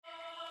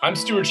I'm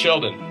Stuart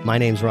Sheldon. My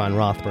name's Ron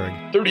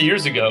Rothberg. 30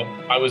 years ago,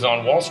 I was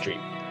on Wall Street.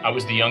 I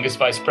was the youngest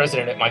vice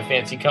president at my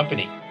fancy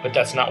company, but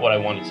that's not what I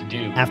wanted to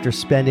do. After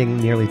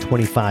spending nearly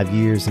 25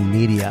 years in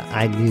media,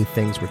 I knew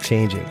things were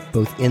changing,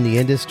 both in the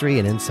industry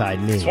and inside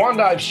me. Swan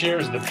Dive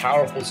shares the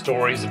powerful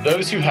stories of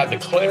those who had the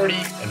clarity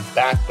and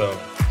backbone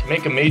to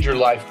make a major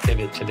life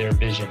pivot to their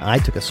vision. I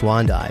took a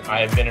swan dive.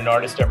 I have been an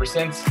artist ever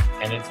since,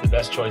 and it's the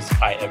best choice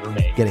I ever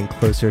made. Getting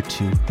closer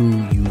to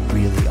who you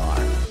really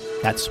are.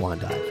 That's Swan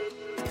Dive.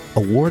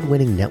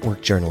 Award-winning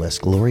network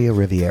journalist Gloria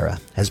Riviera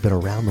has been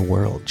around the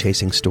world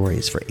chasing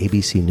stories for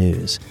ABC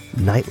News,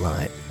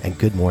 Nightline, and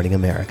Good Morning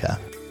America.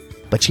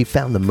 But she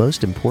found the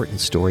most important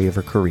story of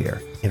her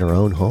career in her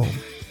own home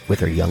with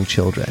her young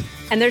children.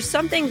 And there's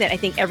something that I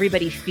think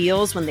everybody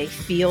feels when they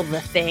feel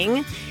the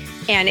thing.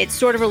 And it's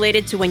sort of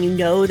related to when you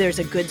know there's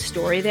a good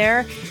story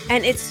there.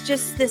 And it's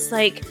just this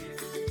like,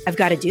 I've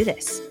got to do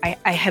this.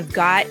 I have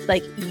got,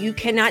 like, you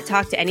cannot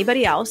talk to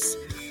anybody else.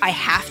 I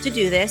have to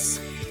do this.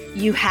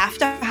 You have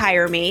to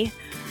hire me.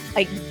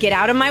 Like, get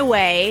out of my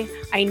way.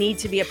 I need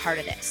to be a part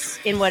of this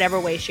in whatever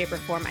way, shape, or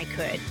form I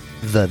could.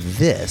 The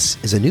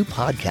This is a new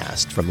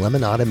podcast from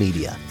Lemonada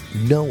Media.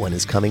 No one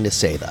is coming to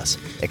save us.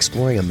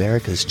 Exploring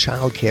America's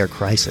childcare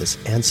crisis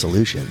and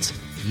solutions.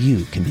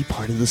 You can be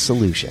part of the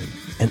solution.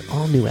 An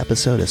all-new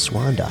episode of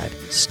Swan Dive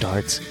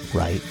starts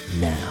right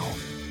now.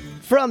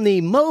 From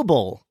the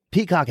mobile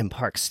Peacock and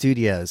Park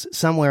Studios,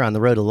 somewhere on the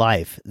road to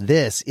life,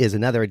 this is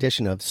another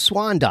edition of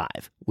Swan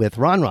Dive with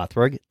Ron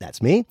Rothberg, that's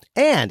me,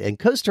 and in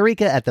Costa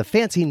Rica at the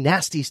Fancy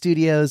Nasty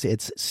Studios,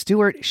 it's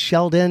Stuart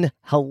Sheldon.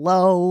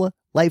 Hello,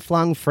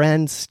 lifelong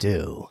friend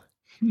Stu.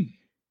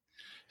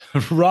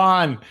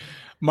 Ron,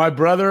 my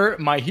brother,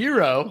 my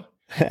hero,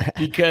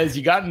 because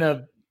you got in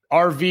a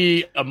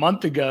RV a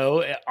month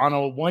ago on a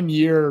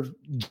 1-year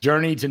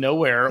journey to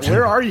nowhere.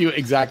 Where are you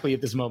exactly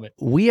at this moment?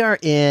 We are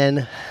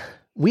in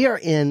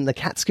the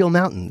Catskill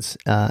Mountains,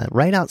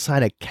 right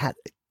outside of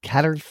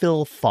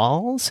Catterville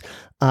Falls,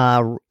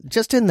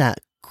 just in that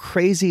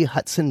crazy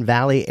Hudson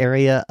Valley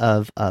area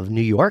of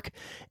New York.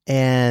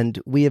 And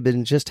we have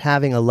been just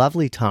having a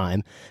lovely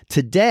time.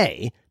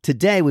 Today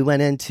we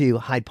went into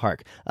Hyde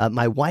Park.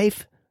 My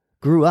wife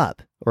grew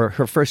up, or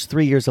her first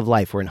 3 years of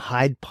life were in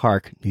Hyde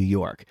Park, New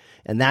York.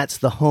 And that's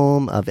the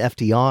home of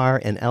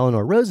FDR and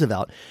Eleanor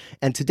Roosevelt.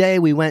 And today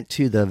we went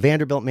to the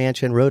Vanderbilt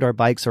Mansion, rode our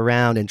bikes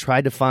around, and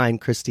tried to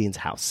find Christine's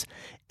house.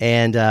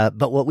 And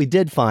but what we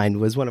did find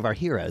was one of our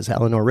heroes,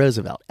 Eleanor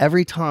Roosevelt.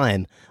 Every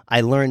time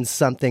I learned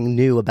something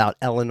new about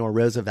Eleanor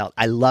Roosevelt,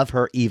 I love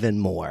her even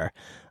more.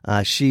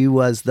 She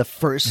was the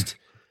first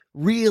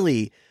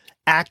really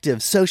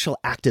active social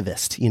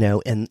activist,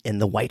 in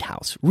the White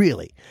House,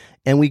 really.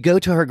 And we go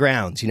to her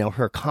grounds,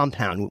 her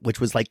compound, which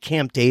was like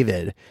Camp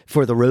David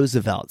for the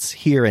Roosevelts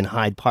here in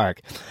Hyde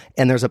Park.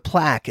 And there's a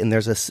plaque and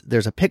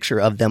there's a picture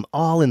of them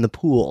all in the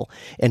pool.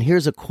 And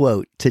here's a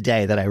quote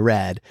today that I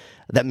read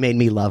that made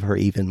me love her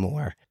even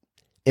more.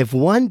 If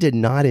one did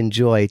not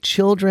enjoy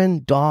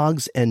children,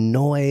 dogs, and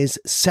noise,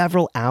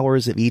 several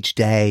hours of each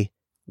day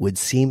would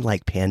seem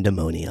like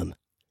pandemonium.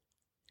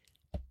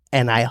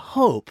 And I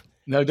hope...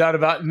 No doubt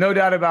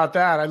about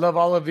that. I love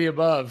all of the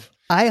above.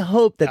 I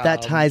hope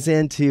that ties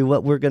into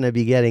what we're going to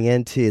be getting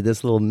into,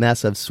 this little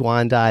mess of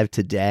Swan Dive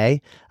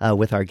today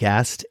with our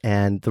guest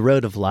and the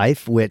road of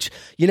life, which,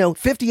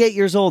 58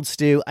 years old,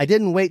 Stu, I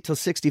didn't wait till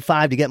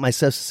 65 to get my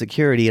Social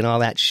Security and all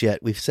that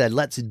shit. We've said,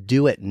 let's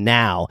do it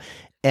now.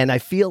 And I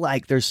feel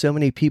like there's so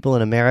many people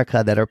in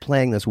America that are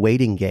playing this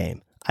waiting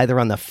game, either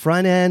on the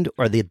front end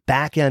or the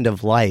back end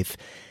of life.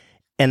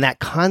 And that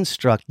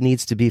construct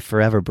needs to be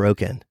forever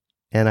broken.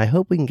 And I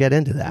hope we can get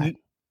into that.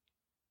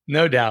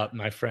 No doubt,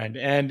 my friend.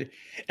 And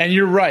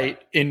you're right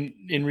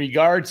in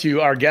regard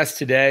to our guest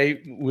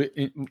today,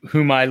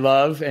 whom I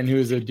love and who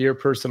is a dear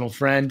personal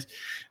friend.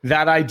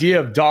 That idea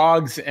of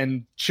dogs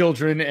and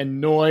children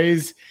and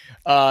noise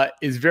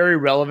is very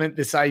relevant.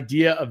 This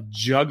idea of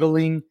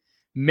juggling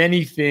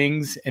many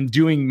things and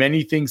doing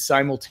many things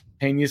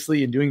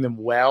simultaneously and doing them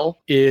well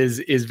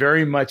is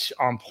very much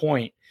on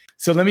point.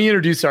 So let me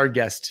introduce our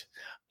guest.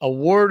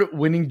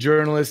 Award-winning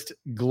journalist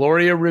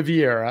Gloria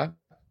Riviera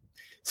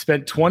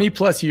spent 20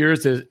 plus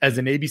years as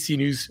an ABC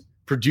News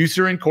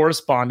producer and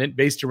correspondent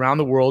based around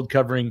the world,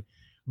 covering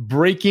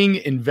breaking,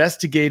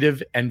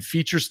 investigative, and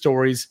feature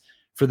stories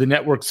for the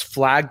network's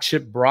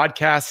flagship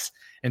broadcasts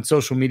and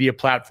social media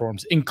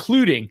platforms,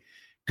 including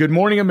Good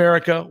Morning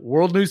America,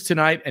 World News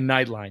Tonight, and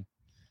Nightline.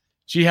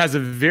 She has a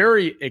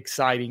very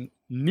exciting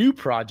new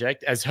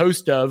project as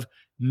host of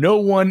No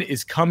One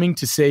Is Coming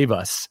to Save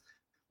Us,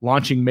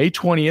 launching May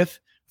 20th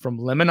from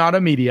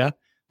Lemonada Media,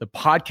 the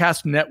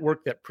podcast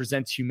network that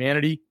presents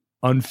humanity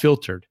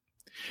unfiltered.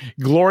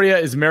 Gloria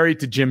is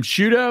married to Jim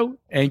Sciutto,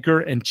 anchor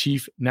and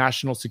chief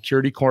national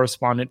security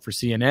correspondent for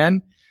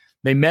CNN.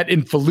 They met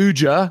in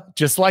Fallujah,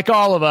 just like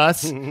all of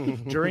us,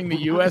 during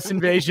the U.S.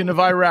 invasion of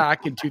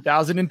Iraq in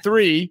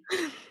 2003,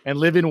 and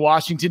live in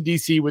Washington,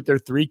 D.C. with their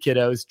 3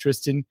 kiddos,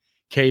 Tristan,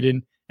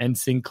 Caden, and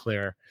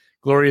Sinclair.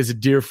 Gloria is a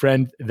dear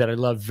friend that I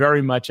love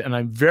very much, and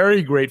I'm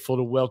very grateful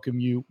to welcome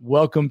you.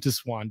 Welcome to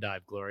Swan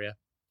Dive, Gloria.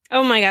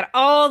 Oh my God.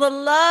 All the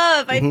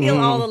love. I feel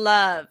all the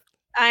love.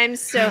 I'm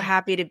so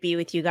happy to be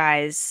with you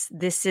guys.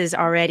 This is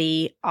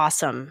already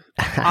awesome.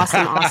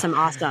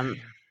 Awesome.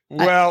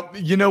 Well,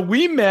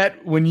 we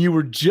met when you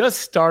were just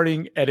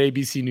starting at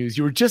ABC News.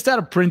 You were just out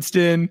of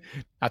Princeton,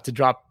 not to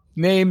drop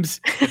names.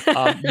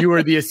 You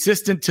were the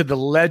assistant to the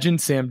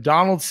legend, Sam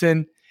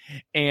Donaldson.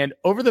 And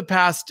over the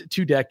past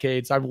 2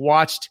 decades, I've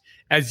watched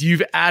as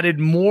you've added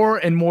more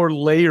and more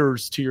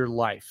layers to your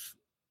life,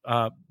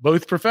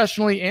 both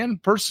professionally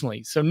and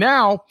personally. So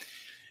now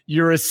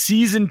you're a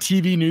seasoned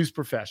TV news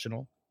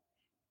professional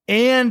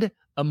and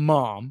a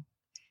mom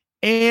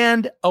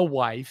and a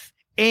wife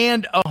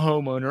and a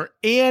homeowner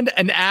and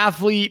an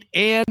athlete.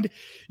 And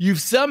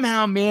you've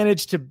somehow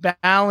managed to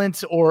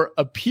balance or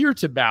appear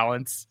to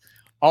balance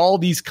all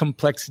these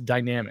complex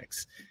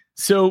dynamics.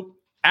 So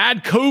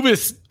add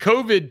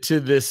COVID to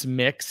this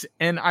mix.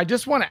 And I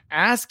just want to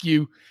ask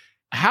you,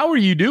 how are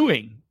you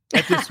doing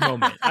at this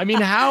moment? I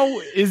mean, how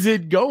is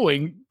it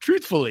going,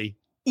 truthfully?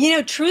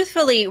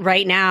 Truthfully,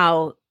 right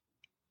now,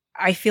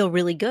 I feel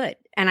really good.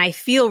 And I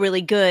feel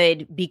really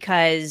good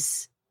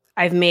because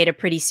I've made a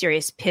pretty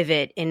serious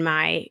pivot in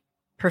my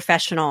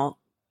professional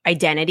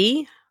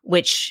identity,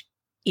 which,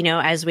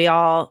 as we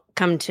all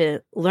come to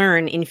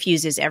learn,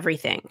 infuses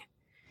everything.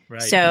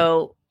 Right.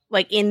 So,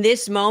 in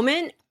this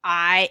moment,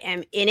 I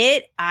am in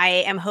it. I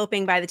am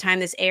hoping by the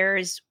time this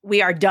airs,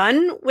 we are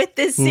done with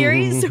this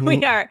series.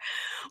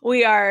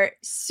 We are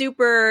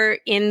super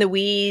in the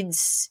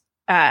weeds,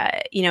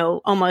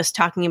 almost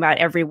talking about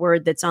every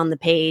word that's on the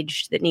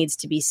page that needs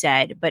to be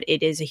said. But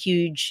it is a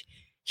huge,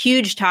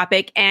 huge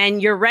topic.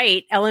 And you're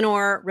right,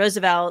 Eleanor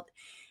Roosevelt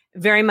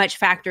very much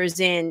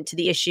factors into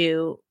the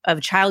issue of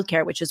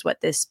childcare, which is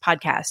what this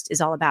podcast is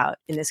all about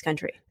in this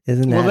country.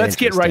 Isn't that well, let's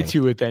get right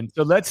to it then.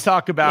 So let's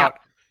talk about,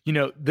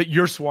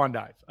 your swan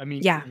dive. I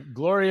mean, yeah.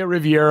 Gloria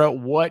Riviera,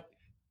 what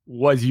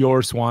was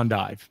your swan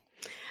dive?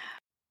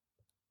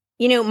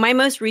 My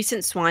most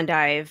recent swan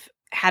dive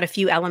had a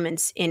few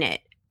elements in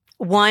it.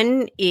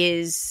 One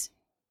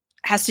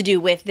has to do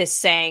with this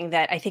saying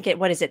that I think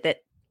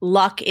that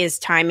luck is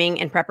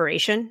timing and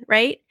preparation,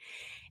 right?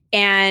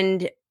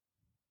 And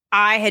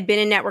I had been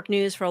in network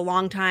news for a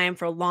long time.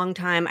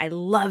 I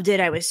loved it.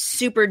 I was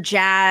super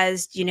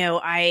jazzed.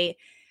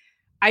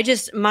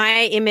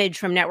 My image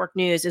from network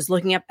news is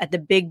looking up at the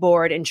big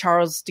board in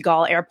Charles de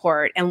Gaulle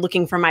Airport and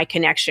looking for my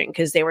connection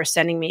because they were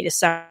sending me to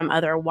some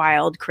other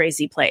wild,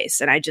 crazy place.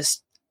 And I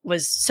just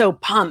was so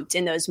pumped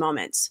in those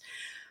moments.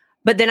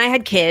 But then I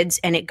had kids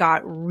and it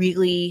got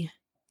really,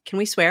 can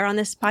we swear on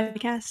this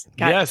podcast?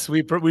 Yes,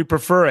 we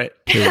prefer it.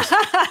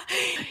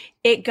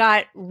 It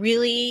got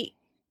really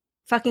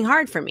fucking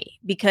hard for me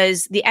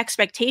because the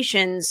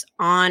expectations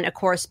on a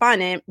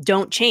correspondent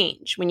don't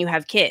change when you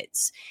have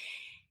kids.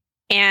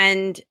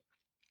 And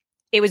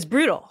it was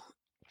brutal.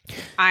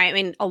 I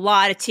mean, a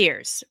lot of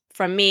tears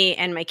from me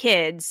and my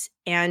kids.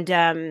 And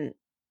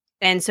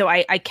so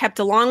I kept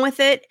along with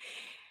it.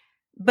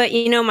 But,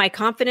 my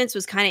confidence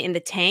was kind of in the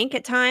tank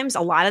at times,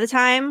 a lot of the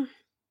time.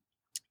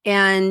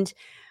 And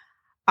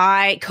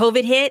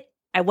COVID hit.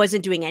 I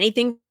wasn't doing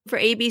anything for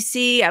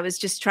ABC. I was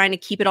just trying to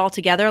keep it all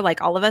together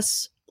like all of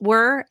us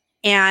were.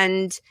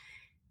 And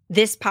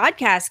this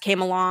podcast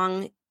came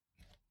along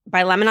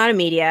by Lemonada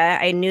Media.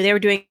 I knew they were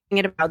doing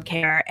it about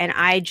childcare. And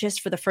I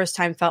just, for the first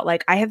time, felt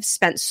like I have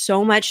spent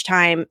so much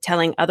time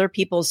telling other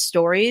people's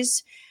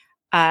stories,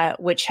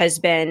 which has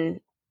been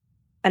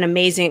an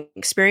amazing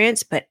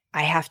experience, but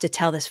I have to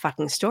tell this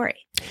fucking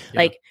story.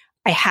 Yeah.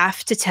 I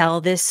have to tell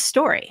this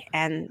story.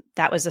 And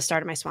that was the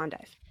start of my swan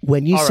dive.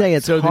 When you say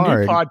it's hard, the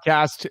new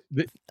podcast.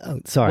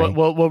 Sorry.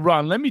 Well,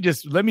 Ron, let me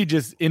just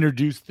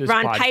introduce this.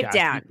 Ron, podcast. pipe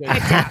down.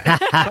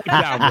 Pipe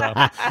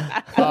down,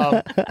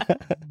 bro.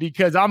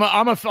 Because I'm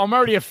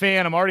already a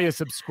fan. I'm already a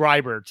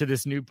subscriber to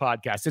this new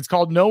podcast. It's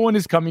called No One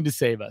Is Coming to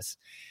Save Us.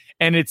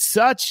 And it's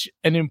such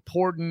an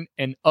important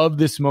and of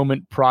this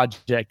moment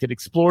project. It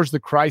explores the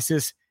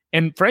crisis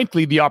and,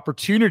 frankly, the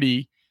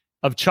opportunity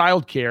of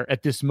childcare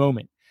at this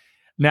moment.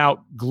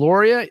 Now,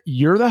 Gloria,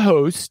 you're the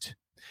host,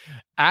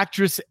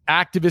 actress,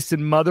 activist,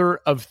 and mother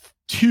of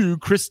 2,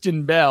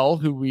 Kristen Bell,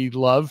 who we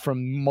love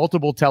from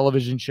multiple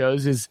television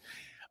shows, is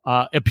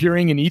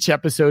appearing in each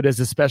episode as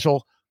a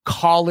special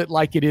Call It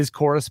Like It Is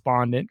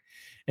correspondent.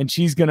 And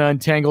she's going to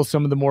untangle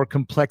some of the more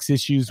complex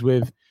issues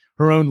with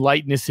her own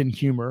lightness and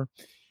humor.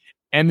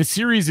 And the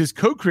series is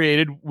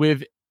co-created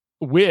with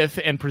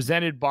and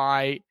presented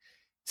by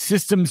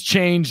Systems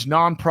Change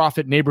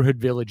nonprofit Neighborhood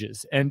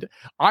Villages. And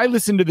I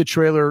listened to the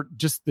trailer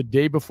just the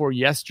day before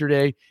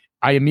yesterday.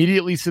 I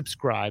immediately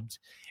subscribed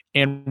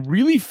and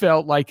really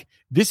felt like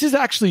this is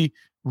actually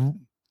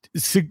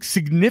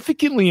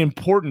significantly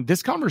important.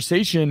 This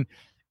conversation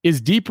is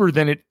deeper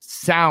than it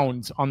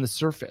sounds on the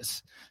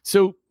surface.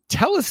 So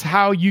tell us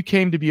how you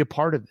came to be a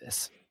part of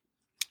this.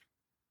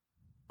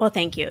 Well,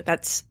 thank you.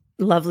 That's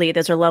lovely.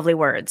 Those are lovely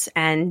words.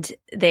 And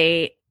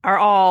they are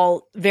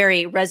all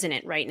very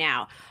resonant right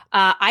now.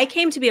 I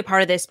came to be a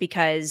part of this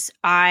because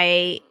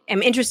I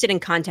am interested in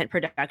content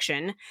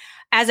production.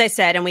 As I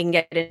said, and we can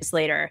get into this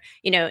later,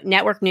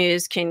 network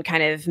news can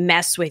kind of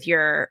mess with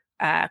your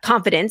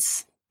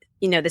confidence.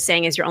 The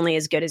saying is you're only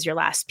as good as your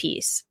last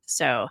piece.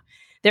 So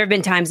there have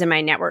been times in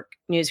my network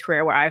news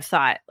career where I've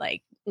thought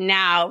like,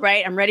 now,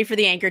 right, I'm ready for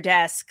the anchor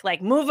desk.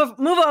 Like move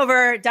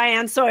over,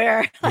 Diane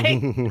Sawyer.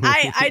 Like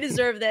I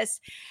deserve this.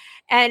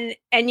 And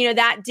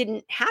that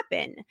didn't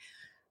happen.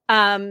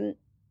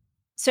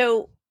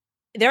 So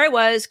there I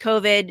was,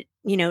 COVID,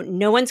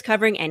 no one's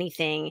covering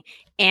anything.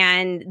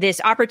 And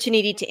this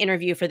opportunity to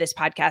interview for this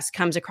podcast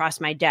comes across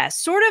my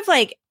desk, sort of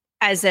like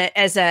as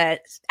a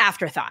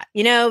afterthought.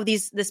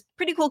 This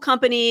pretty cool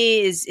company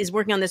is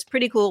working on this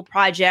pretty cool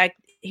project.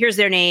 Here's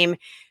their name,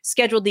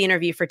 scheduled the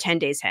interview for 10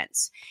 days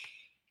hence.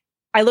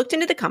 I looked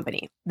into the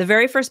company. The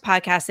very first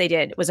podcast they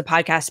did was a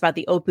podcast about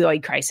the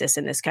opioid crisis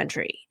in this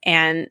country.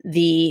 And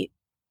the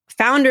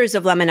founders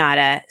of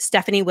Lemonada,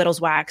 Stephanie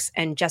Whittleswax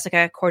and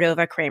Jessica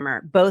Cordova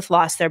Kramer, both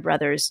lost their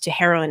brothers to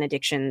heroin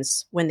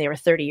addictions when they were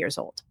 30 years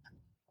old.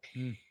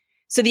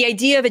 So the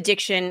idea of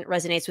addiction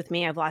resonates with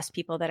me. I've lost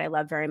people that I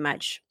love very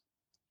much.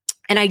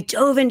 And I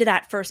dove into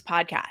that first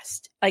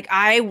podcast. Like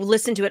I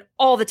listened to it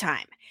all the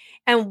time.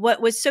 And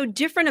what was so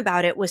different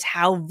about it was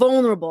how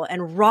vulnerable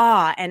and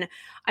raw. And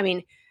I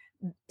mean,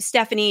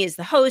 Stephanie is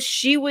the host.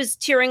 She was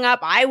tearing up.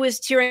 I was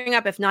tearing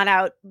up, if not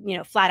out,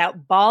 flat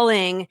out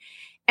bawling.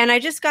 And I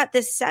just got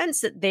this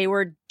sense that they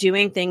were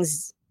doing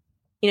things,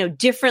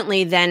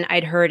 differently than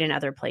I'd heard in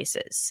other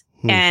places.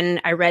 And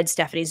I read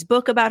Stephanie's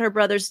book about her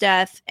brother's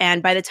death.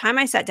 And by the time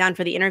I sat down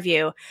for the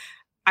interview,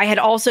 I had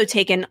also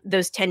taken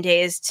those 10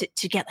 days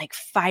to get like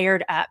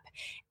fired up.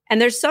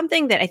 And there's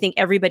something that I think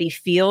everybody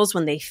feels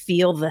when they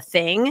feel the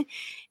thing.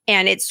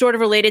 And it's sort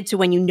of related to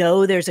when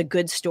there's a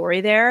good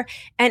story there.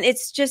 And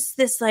it's just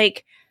this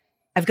like,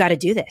 I've got to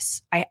do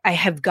this. I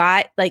have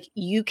got like,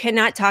 you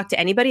cannot talk to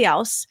anybody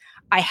else.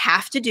 I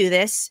have to do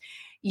this.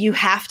 You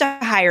have to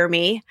hire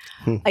me.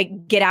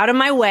 Like, get out of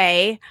my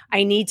way.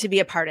 I need to be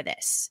a part of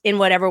this in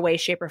whatever way,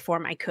 shape, or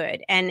form I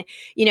could. And,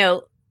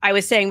 I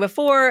was saying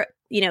before,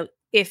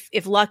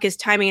 if luck is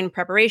timing and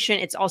preparation,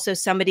 it's also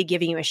somebody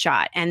giving you a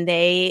shot. And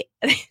they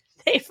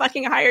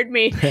fucking hired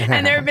me.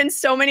 And there have been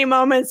so many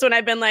moments when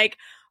I've been like,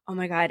 oh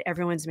my God,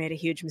 everyone's made a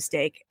huge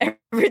mistake.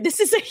 This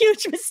is a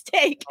huge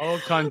mistake. Au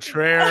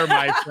contraire,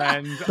 my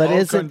friend. But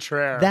au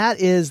contraire. That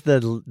is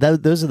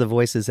those are the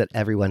voices that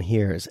everyone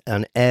hears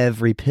on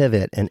every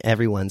pivot in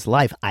everyone's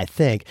life, I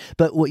think.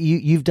 But what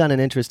you've done an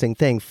interesting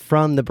thing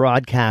from the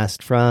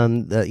broadcast,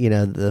 from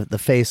the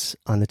face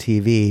on the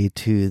TV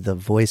to the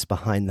voice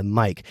behind the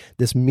mic.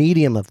 This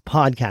medium of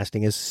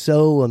podcasting is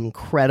so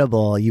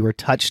incredible. You were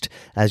touched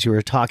as you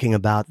were talking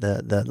about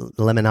the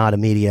Lemonada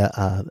Media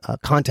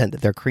content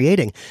that they're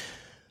creating.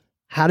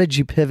 How did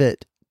you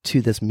pivot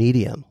to this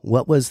medium?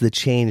 What was the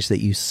change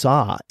that you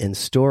saw in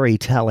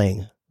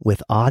storytelling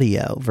with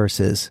audio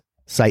versus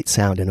sight,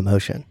 sound, and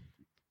emotion?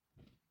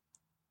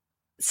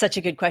 Such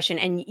a good question.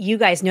 And you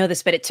guys know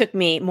this, but it took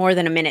me more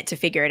than a minute to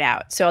figure it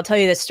out. So I'll tell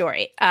you this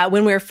story.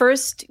 When we were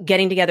first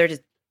getting together to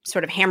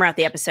sort of hammer out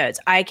the episodes,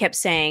 I kept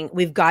saying,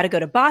 we've got to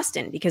go to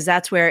Boston because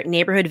that's where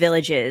Neighborhood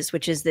Village is,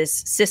 which is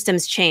this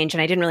systems change.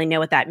 And I didn't really know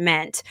what that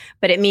meant,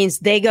 but it means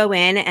they go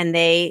in and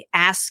they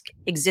ask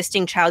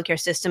existing childcare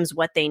systems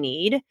what they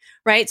need,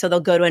 right? So they'll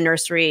go to a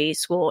nursery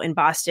school in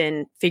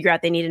Boston, figure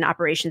out they need an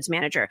operations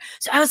manager.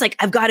 So I was like,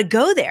 I've got to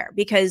go there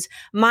because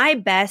my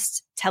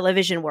best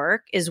television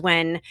work is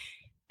when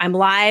I'm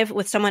live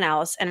with someone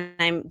else and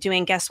I'm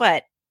doing, guess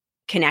what?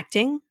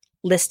 Connecting,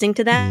 listening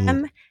to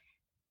them,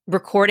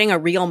 recording a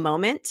real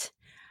moment.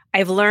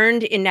 I've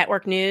learned in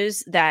network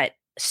news that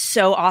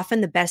so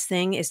often the best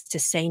thing is to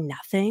say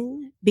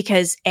nothing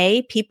because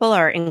people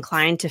are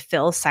inclined to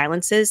fill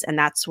silences and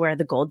that's where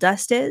the gold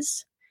dust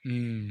is.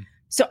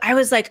 So I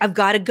was like, I've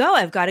got to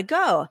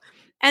go.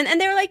 And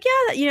they were like,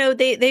 yeah,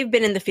 they've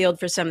been in the field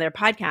for some of their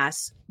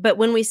podcasts. But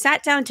when we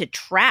sat down to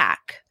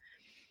track,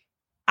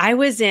 I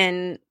was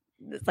in,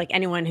 like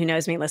anyone who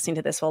knows me listening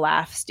to this will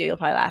laugh. Stu, you'll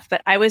probably laugh,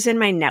 but I was in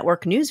my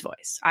network news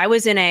voice. I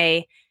was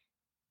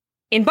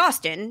in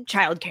Boston,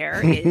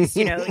 childcare is,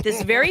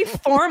 this very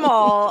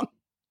formal,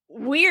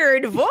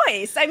 weird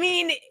voice. I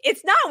mean,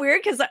 it's not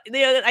weird because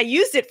I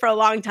used it for a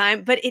long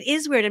time, but it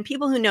is weird. And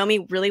people who know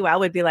me really well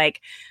would be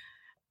like,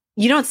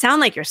 you don't sound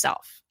like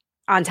yourself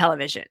on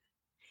television.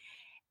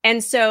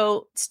 And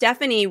so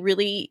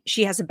Stephanie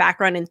she has a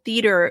background in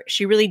theater.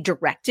 She really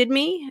directed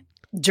me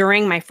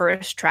during my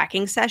first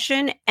tracking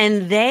session.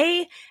 And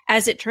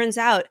as it turns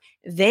out,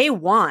 they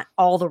want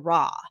all the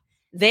raw.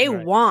 They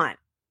want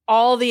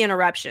all the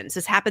interruptions.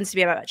 This happens to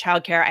be about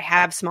childcare. I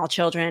have small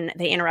children.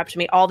 They interrupt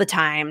me all the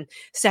time.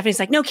 Stephanie's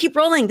like, no, keep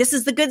rolling. This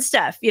is the good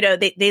stuff.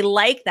 They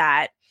like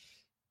that.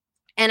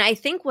 And I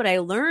think what I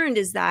learned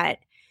is that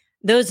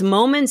those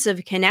moments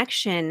of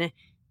connection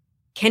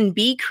can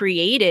be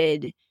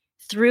created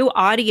through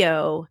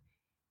audio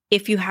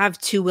if you have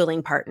two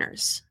willing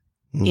partners.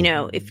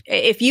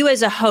 If you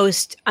as a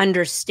host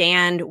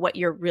understand what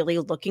you're really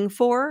looking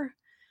for,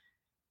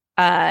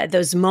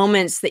 those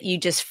moments that you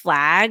just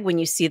flag when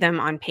you see them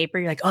on paper.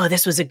 You're like, oh,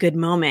 this was a good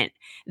moment.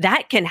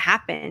 That can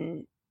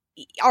happen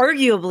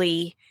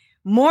arguably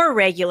more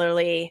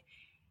regularly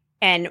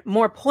and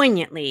more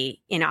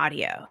poignantly in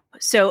audio.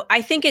 So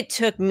I think it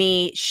took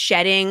me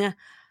shedding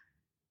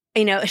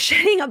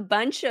a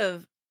bunch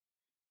of,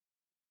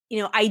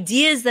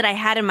 ideas that I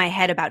had in my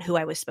head about who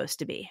I was supposed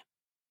to be.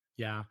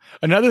 Yeah.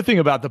 Another thing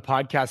about the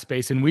podcast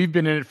space, and we've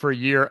been in it for a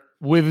year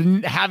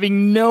with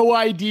having no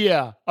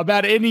idea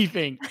about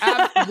anything.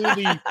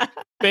 Absolutely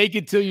fake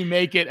it till you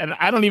make it. And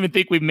I don't even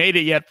think we've made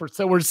it yet,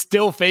 so we're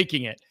still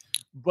faking it.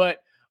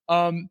 But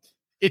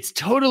it's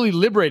totally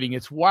liberating.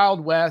 It's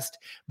Wild West.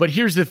 But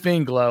here's the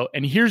thing, Glo,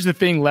 and here's the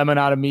thing,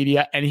 Lemonada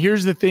Media, and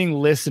here's the thing,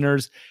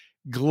 listeners.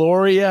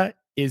 Gloria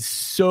is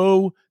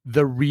so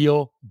the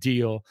real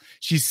deal.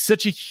 She's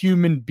such a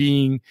human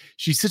being.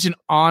 She's such an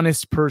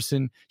honest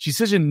person. She's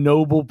such a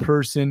noble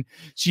person.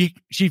 She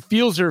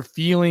feels her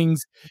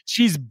feelings.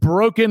 She's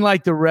broken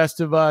like the rest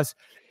of us.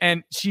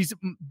 And she's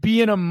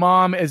being a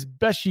mom as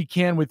best she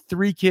can with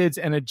 3 kids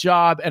and a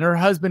job, and her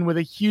husband with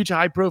a huge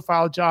high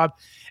profile job.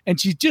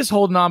 And she's just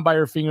holding on by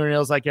her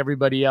fingernails like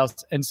everybody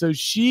else. And so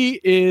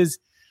she is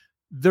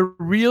the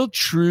real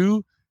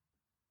true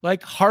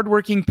like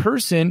hardworking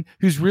person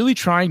who's really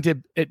trying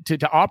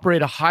to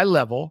operate a high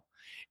level,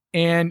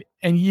 and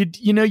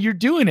you're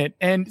doing it.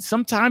 And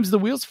sometimes the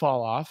wheels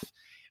fall off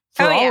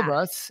for all of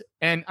us.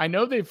 And I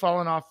know they've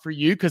fallen off for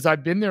you because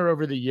I've been there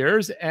over the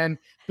years,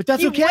 but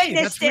that's okay. You've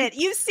witnessed it.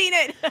 You've seen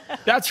it.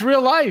 That's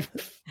real life.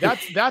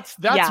 That's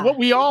what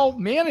we all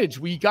manage.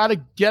 We got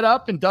to get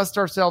up and dust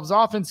ourselves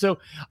off. And so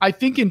I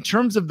think in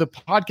terms of the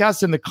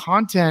podcast and the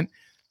content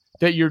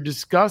that you're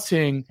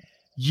discussing,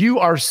 you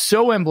are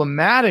so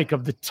emblematic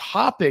of the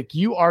topic.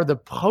 You are the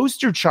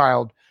poster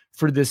child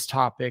for this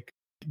topic.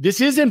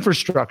 This is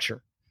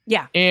infrastructure.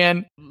 Yeah.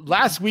 And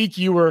last week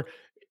you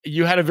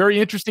had a very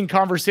interesting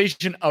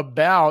conversation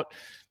about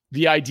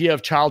the idea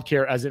of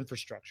childcare as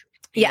infrastructure.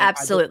 Yeah,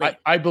 absolutely.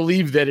 I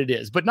believe that it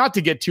is, but not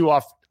to get too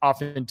off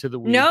into the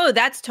weeds. No,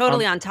 that's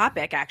totally on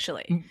topic,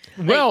 actually.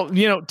 Well,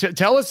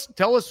 tell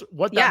us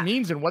what that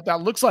means and what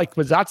that looks like,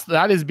 because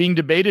that is being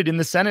debated in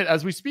the Senate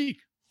as we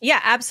speak. Yeah,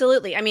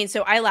 absolutely. I mean,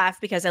 so I laugh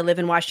because I live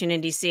in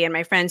Washington, D.C., and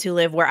my friends who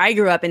live where I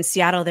grew up in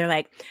Seattle, they're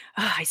like,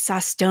 oh, I saw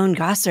Stone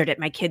Gossard at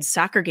my kid's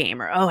soccer game,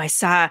 or, oh, I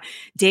saw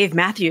Dave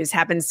Matthews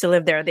happens to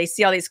live there. They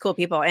see all these cool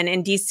people. And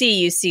in D.C.,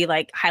 you see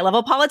like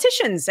high-level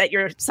politicians at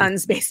your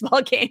son's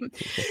baseball game.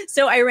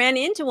 So I ran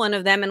into one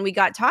of them and we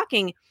got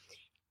talking,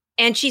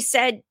 and she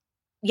said,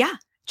 yeah,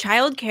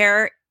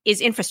 childcare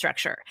is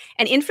infrastructure,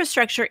 and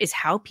infrastructure is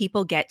how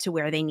people get to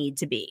where they need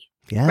to be.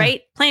 Yeah.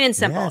 Right? Plain and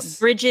simple. Yes.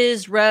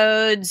 Bridges,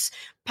 roads,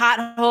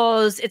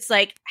 potholes. It's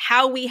like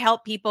how we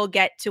help people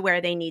get to where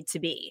they need to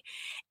be.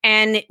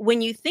 And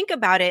when you think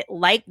about it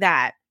like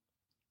that,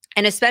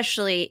 and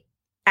especially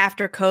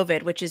after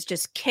COVID, which has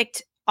just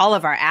kicked all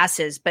of our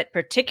asses, but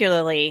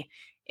particularly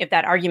if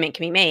that argument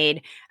can be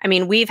made, I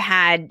mean, we've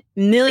had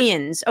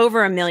millions,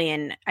 over 1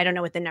 million, I don't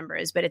know what the number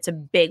is, but it's a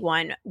big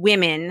one,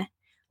 women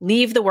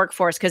leave the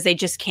workforce because they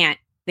just can't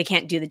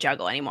do the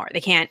juggle anymore.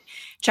 They can't.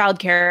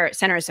 Childcare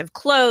centers have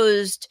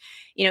closed.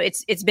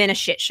 It's been a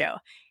shit show.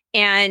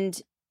 And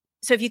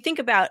so if you think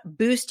about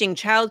boosting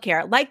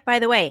childcare, like, by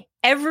the way,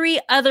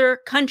 every other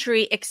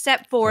country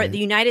except for the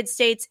United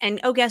States and,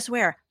 oh, guess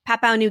where?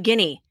 Papua New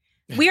Guinea.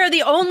 We are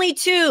the only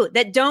 2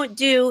 that don't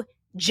do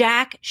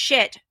jack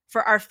shit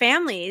for our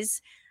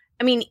families.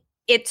 I mean,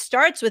 it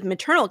starts with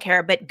maternal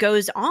care, but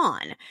goes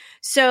on.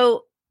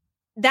 So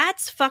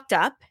that's fucked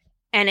up.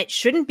 And it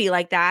shouldn't be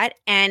like that.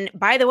 And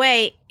by the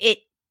way, it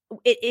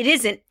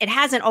isn't. It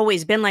hasn't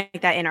always been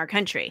like that in our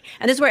country.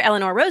 And this is where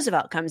Eleanor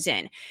Roosevelt comes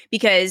in,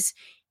 because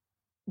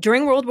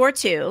during World War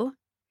II,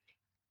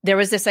 there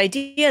was this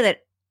idea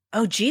that,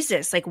 oh,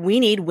 Jesus, like we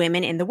need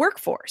women in the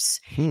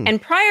workforce.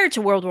 And prior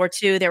to World War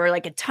II, there were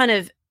like a ton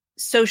of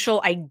social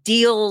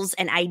ideals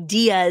and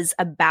ideas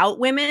about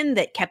women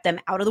that kept them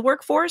out of the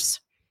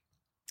workforce.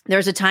 There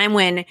was a time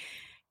when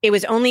it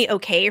was only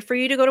okay for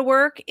you to go to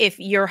work if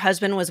your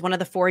husband was one of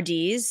the 4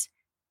 Ds: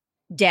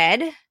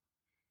 dead,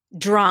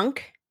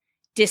 drunk,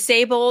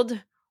 disabled,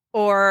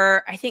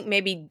 or I think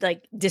maybe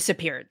like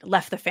disappeared,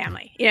 left the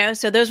family.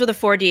 So those were the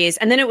 4 Ds.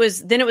 And then it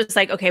was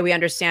like, okay, we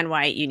understand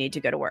why you need to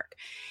go to work.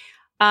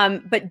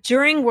 But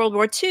during World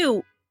War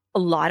II, a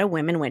lot of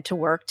women went to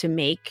work to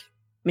make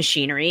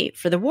machinery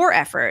for the war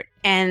effort.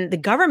 And the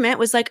government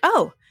was like,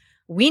 oh,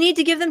 we need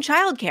to give them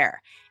childcare.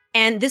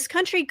 And this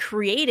country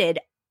created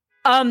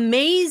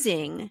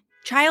amazing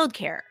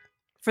childcare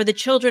for the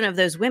children of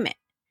those women.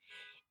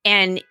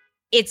 And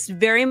it's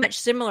very much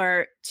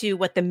similar to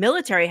what the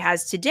military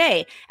has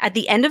today. At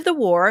the end of the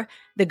war,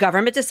 the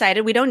government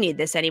decided we don't need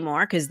this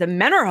anymore because the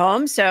men are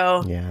home.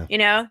 So,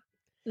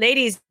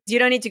 ladies, you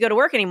don't need to go to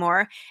work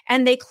anymore.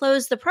 And they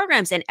closed the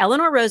programs. And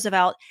Eleanor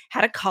Roosevelt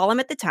had a column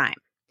at the time,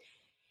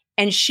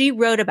 and she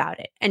wrote about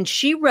it. And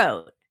she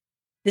wrote,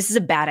 this is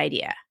a bad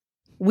idea.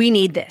 We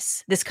need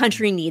this. This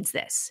country needs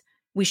this.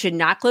 We should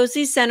not close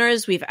these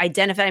centers. We've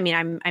identified, I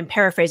mean, I'm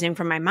paraphrasing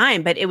from my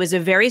mind, but it was a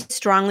very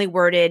strongly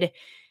worded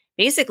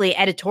basically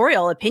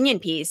editorial opinion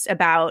piece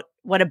about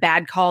what a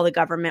bad call the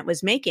government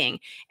was making.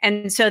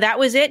 And so that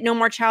was it. No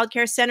more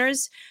childcare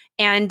centers.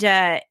 And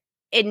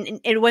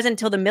it wasn't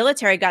until the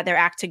military got their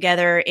act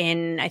together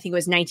in, I think it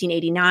was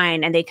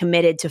 1989, and they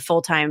committed to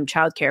full-time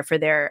childcare for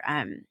their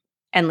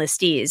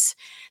enlistees,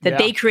 that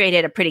they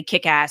created a pretty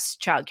kick-ass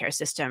childcare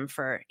system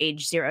for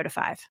age 0 to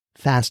 5.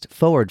 Fast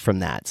forward from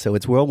that. So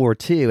it's World War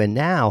II. And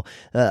now,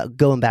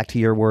 going back to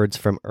your words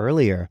from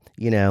earlier,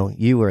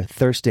 you were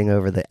thirsting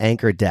over the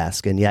anchor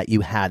desk, and yet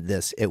you had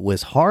this. It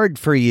was hard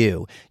for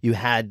you. You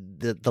had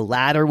the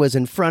ladder was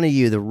in front of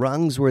you. The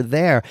rungs were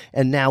there.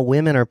 And now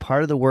women are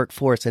part of the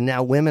workforce. And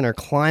now women are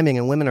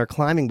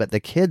climbing, but the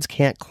kids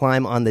can't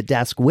climb on the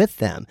desk with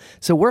them.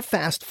 So we're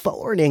fast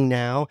forwarding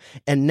now.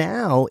 And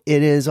now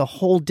it is a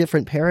whole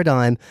different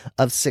paradigm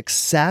of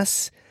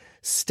success,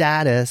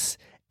 status,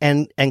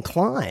 and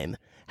climb.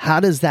 How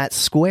does that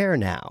square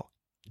now?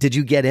 Did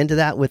you get into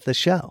that with the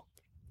show?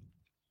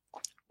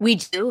 We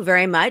do,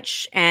 very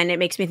much. And it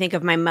makes me think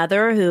of my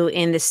mother, who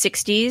in the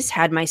 60s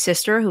had my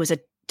sister, who was a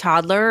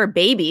toddler or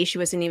baby. She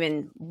wasn't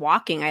even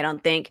walking, I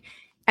don't think.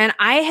 And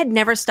I had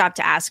never stopped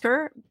to ask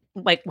her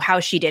like how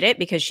she did it,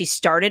 because she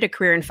started a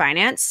career in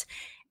finance.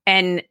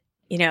 And,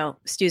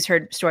 Stu's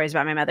heard stories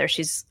about my mother.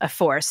 She's a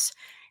force.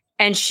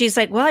 And she's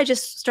like, well, I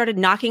just started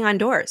knocking on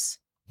doors.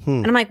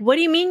 And I'm like, what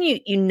do you mean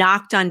you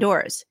knocked on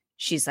doors?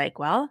 She's like,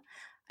 well,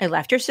 I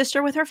left your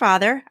sister with her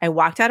father. I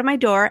walked out of my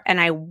door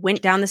and I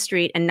went down the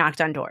street and knocked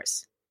on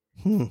doors.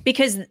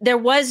 Because there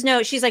was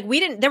no, she's like,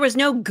 there was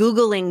no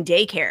Googling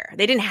daycare.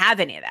 They didn't have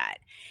any of that.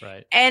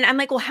 Right. And I'm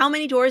like, well, how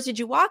many doors did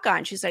you walk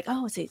on? She's like,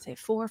 oh, say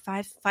 4 or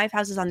 5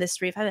 houses on this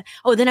street.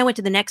 Oh, then I went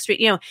to the next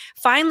street.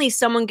 Finally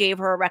someone gave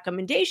her a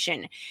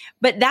recommendation,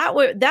 but that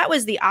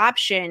was the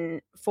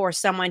option for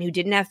someone who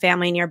didn't have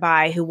family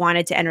nearby, who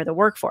wanted to enter the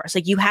workforce.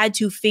 Like, you had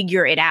to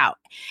figure it out.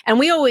 And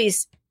we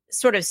always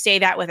sort of say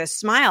that with a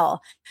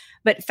smile,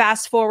 but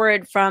fast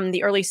forward from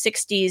the early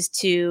 60s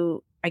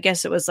to, I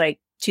guess it was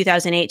like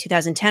 2008,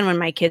 2010, when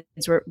my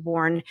kids were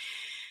born,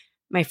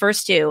 my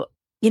first two,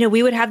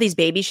 we would have these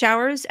baby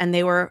showers and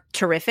they were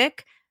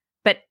terrific.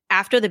 But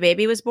after the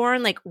baby was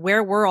born, like,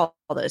 where were all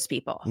those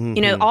people?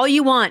 All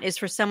you want is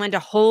for someone to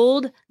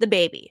hold the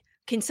baby.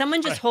 Can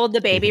someone just hold the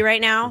baby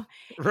right now?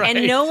 Right.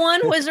 And no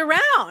one was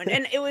around.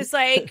 And it was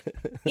like,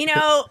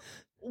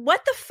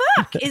 what the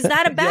fuck is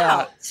that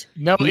about?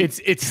 Yeah. No,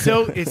 it's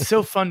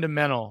so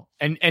fundamental.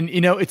 And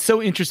it's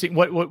so interesting.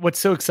 What's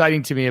so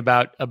exciting to me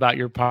about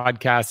your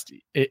podcast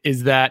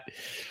is that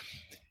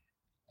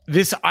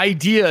this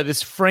idea,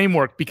 this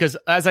framework, because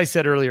as I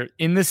said earlier,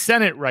 in the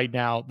Senate right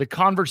now, the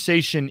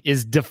conversation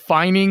is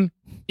defining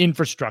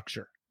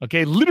infrastructure.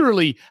 Okay,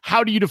 literally,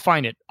 how do you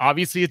define it?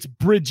 Obviously, it's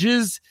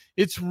bridges,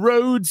 it's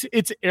roads,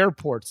 it's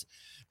airports.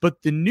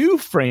 But the new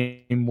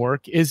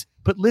framework is,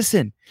 but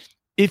listen,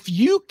 if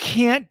your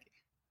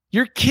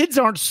kids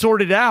aren't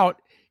sorted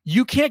out,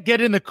 you can't get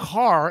in the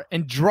car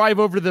and drive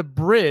over the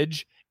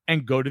bridge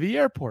and go to the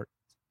airport.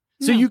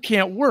 So you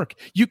can't work.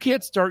 You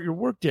can't start your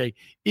workday.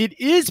 It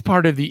is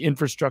part of the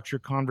infrastructure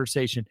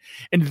conversation.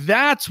 And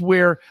that's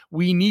where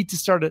we need to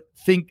start to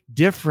think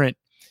different,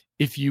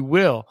 if you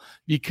will,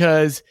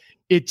 because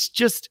it's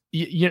just,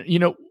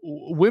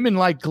 women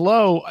like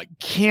Glo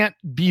can't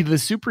be the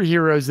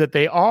superheroes that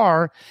they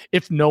are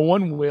if no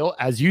one will,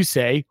 as you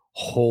say,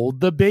 hold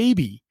the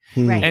baby.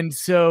 Right. And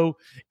so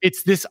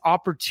it's this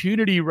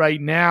opportunity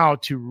right now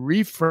to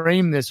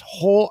reframe this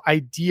whole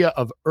idea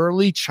of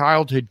early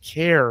childhood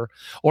care,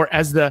 or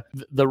as the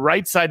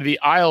right side of the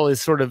aisle is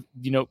sort of,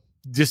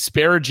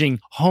 disparaging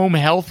home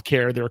health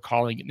care, they're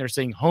calling it. And they're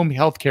saying home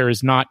health care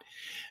is not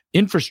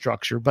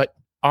infrastructure, but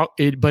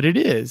it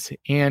is.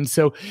 And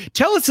so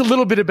tell us a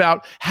little bit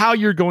about how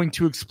you're going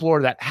to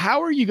explore that.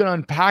 How are you going to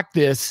unpack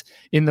this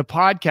in the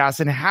podcast,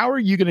 and how are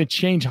you going to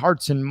change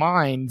hearts and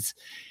minds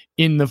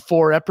in the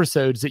 4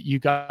 episodes that you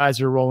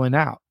guys are rolling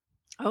out?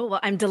 Oh, well,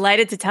 I'm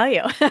delighted to tell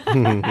you.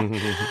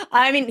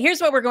 I mean, here's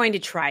what we're going to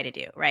try to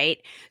do, right?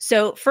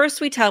 So first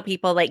we tell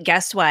people, like,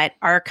 guess what?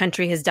 Our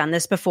country has done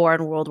this before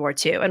in World War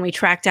II. And we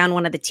tracked down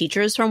one of the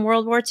teachers from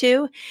World War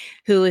II,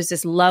 who is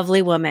this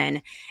lovely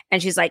woman.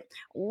 And she's like,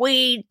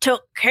 we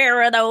took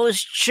care of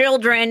those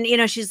children.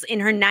 She's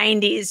in her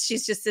 90s.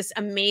 She's just this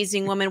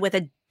amazing woman with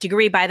a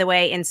degree, by the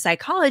way, in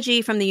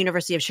psychology from the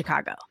University of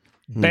Chicago.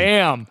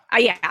 Bam.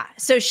 Yeah.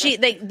 So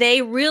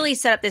they really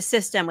set up this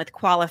system with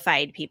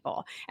qualified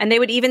people, and they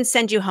would even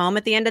send you home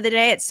at the end of the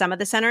day at some of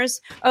the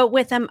centers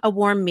with a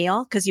warm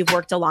meal, because you've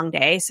worked a long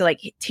day. So like,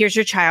 here's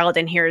your child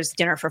and here's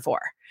dinner for 4.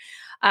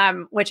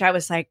 Which I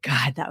was like,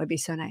 God, that would be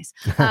so nice.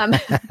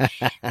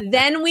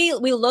 Then we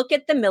look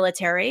at the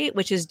military,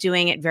 which is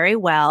doing it very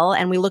well.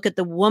 And we look at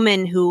the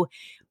woman who,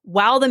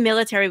 while the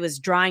military was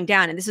drawing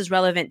down, and this is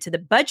relevant to the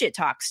budget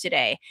talks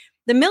today,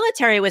 the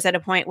military was at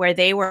a point where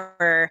they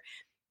were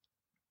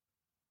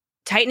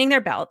tightening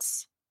their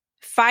belts,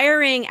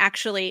 firing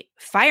actually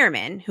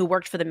firemen who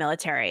worked for the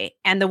military.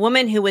 And the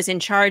woman who was in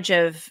charge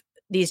of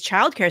these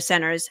childcare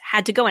centers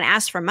had to go and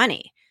ask for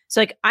money. So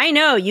like, I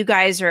know you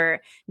guys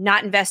are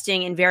not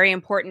investing in very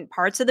important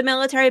parts of the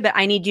military, but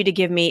I need you to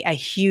give me a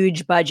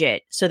huge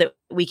budget so that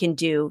we can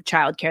do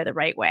childcare the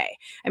right way.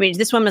 I mean,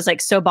 this woman was like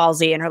so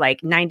ballsy in her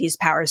like 90s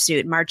power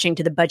suit, marching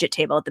to the budget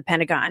table at the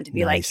Pentagon to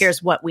be like,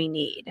 here's what we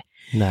need.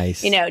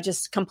 Nice.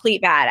 Just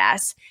complete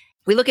badass.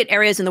 We look at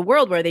areas in the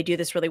world where they do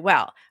this really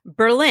well.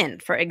 Berlin,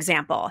 for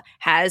example,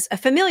 has a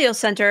familial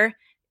center.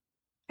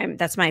 And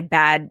that's my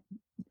bad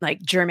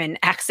like German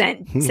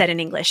accent said in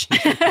English.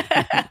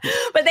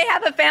 But they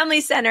have a family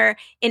center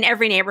in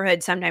every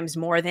neighborhood, sometimes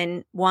more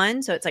than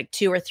one. So it's like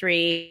 2 or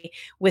 3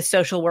 with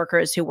social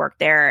workers who work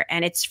there.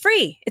 And it's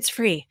free. It's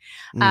free.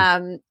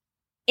 In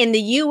the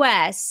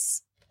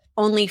US,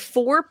 only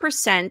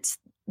 4%,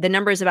 the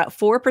number is about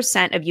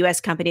 4% of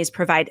US companies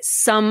provide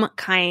some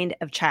kind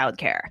of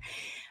childcare.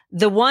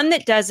 The one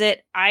that does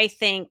it, I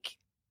think,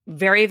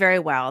 very, very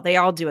well. They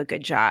all do a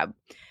good job.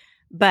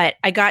 But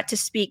I got to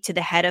speak to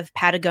the head of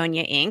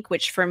Patagonia Inc.,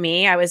 which for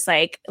me, I was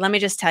like, let me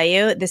just tell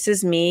you, this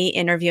is me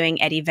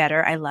interviewing Eddie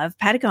Vedder. I love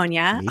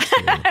Patagonia. Me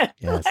too.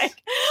 Yes.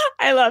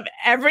 I love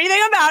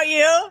everything about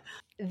you.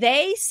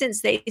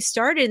 Since they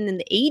started in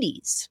the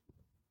 80s,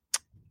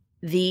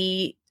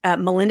 the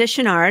Melinda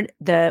Chenard,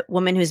 the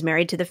woman who's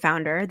married to the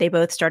founder, they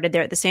both started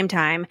there at the same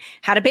time,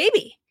 had a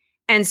baby.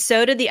 And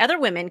so did the other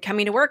women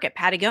coming to work at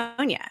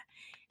Patagonia.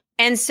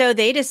 And so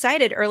they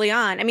decided early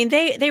on, I mean,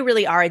 they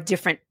really are a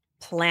different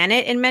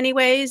planet in many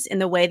ways in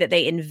the way that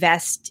they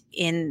invest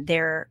in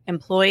their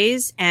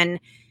employees. And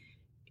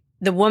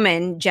the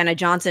woman, Jenna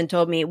Johnson,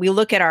 told me, we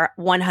look at our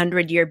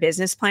 100-year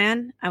business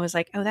plan. I was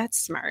like, oh, that's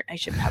smart. I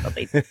should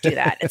probably do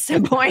that at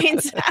some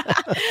point.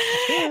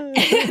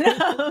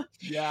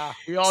 Yeah,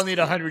 we all need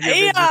a 100-year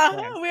business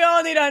plan. We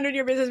all need a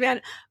 100-year business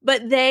plan.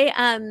 But they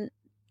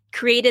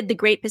created the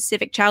Great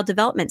Pacific Child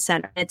Development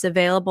Center. It's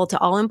available to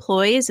all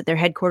employees at their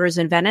headquarters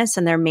in Venice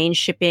and their main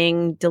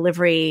shipping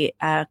delivery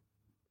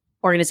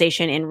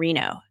organization in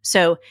Reno.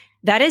 So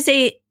that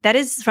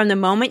is from the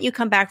moment you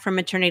come back from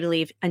maternity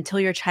leave until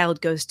your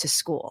child goes to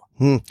school.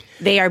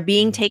 They are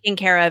being taken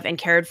care of and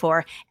cared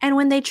for. And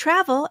when they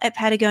travel at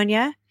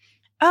Patagonia,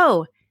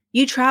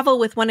 you travel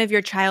with one of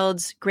your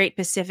child's Great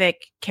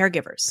Pacific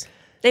caregivers.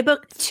 They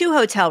book 2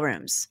 hotel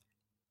rooms.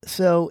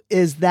 So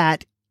is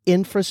that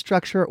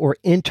infrastructure or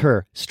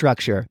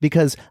interstructure?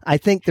 Because I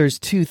think there's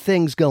 2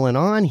 things going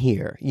on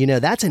here.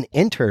 That's an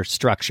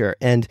interstructure.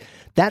 And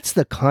that's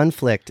the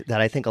conflict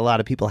that I think a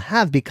lot of people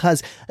have,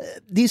 because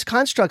these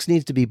constructs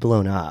need to be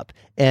blown up.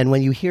 And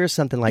when you hear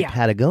something like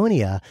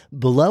Patagonia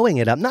blowing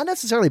it up, not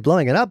necessarily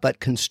blowing it up,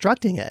 but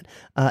constructing it,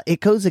 it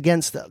goes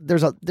against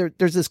there's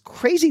this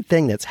crazy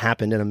thing that's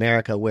happened in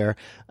America where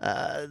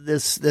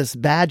this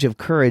badge of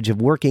courage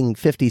of working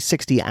 50,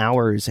 60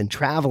 hours and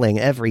traveling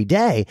every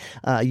day,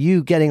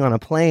 you getting on a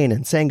plane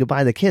and saying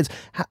goodbye to the kids,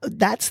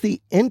 that's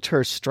the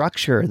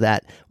interstructure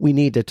that we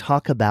need to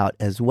talk about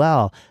as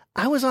well.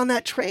 I was on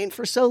that train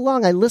for so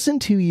long. I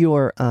listened to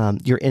your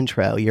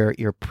intro,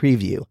 your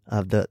preview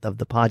of the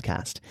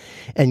podcast,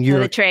 and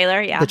the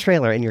trailer, the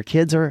trailer, and your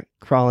kids are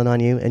crawling on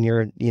you, and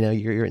you're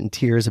in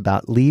tears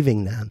about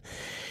leaving them.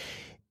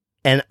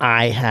 And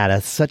I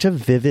had such a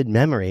vivid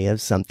memory of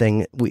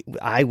something.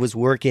 I was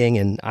working,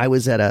 and I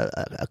was at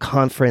a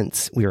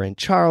conference. We were in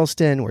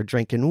Charleston. We're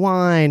drinking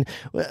wine.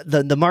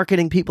 The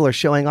marketing people are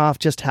showing off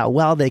just how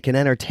well they can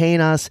entertain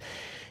us.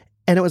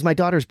 And it was my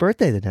daughter's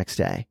birthday the next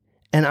day.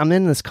 And I'm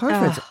in this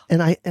conference,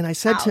 and I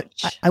said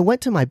I went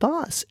to my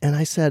boss, and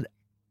I said,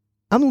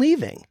 I'm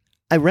leaving.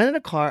 I rented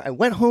a car. I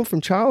went home from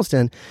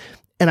Charleston,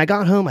 and I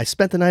got home. I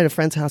spent the night at a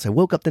friend's house. I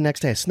woke up the next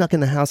day. I snuck in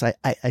the house.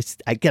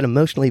 I get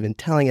emotional even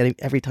telling it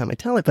every time I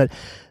tell it, but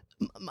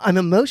I'm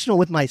emotional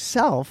with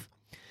myself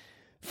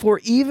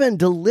for even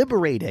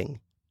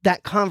deliberating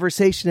that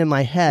conversation in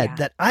my head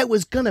that I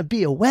was going to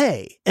be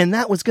away, and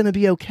that was going to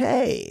be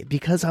okay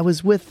because I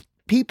was with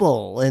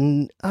people,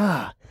 and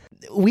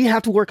we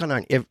have to work on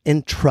our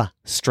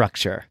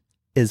infrastructure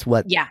is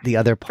what the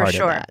other part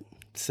of that.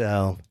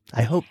 So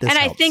I hope this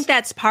helps. I think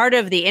that's part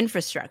of the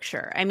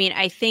infrastructure. I mean,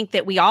 I think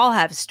that we all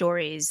have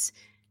stories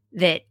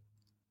that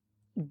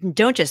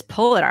don't just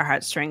pull at our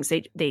heartstrings.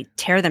 They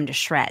tear them to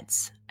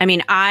shreds. I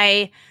mean,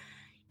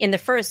 in the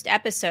first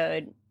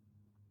episode,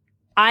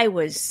 I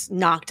was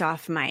knocked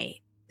off my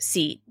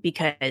seat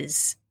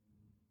because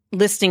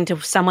listening to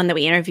someone that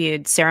we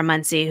interviewed, Sarah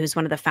Muncie, who's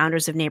one of the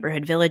founders of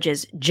Neighborhood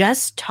Villages,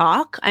 just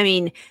tell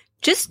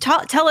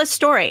a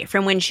story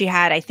from when she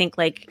had, I think,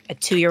 like a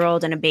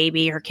 2-year-old and a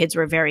baby. Her kids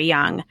were very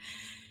young.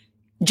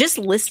 Just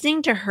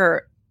listening to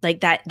her, like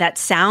that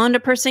sound a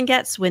person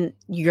gets when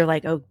you're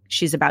like, oh,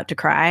 she's about to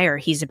cry or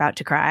he's about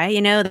to cry.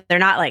 They're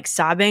not like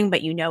sobbing,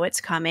 but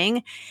it's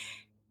coming.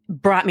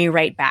 Brought me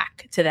right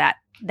back to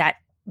that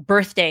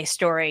birthday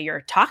story you're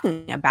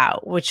talking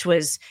about, which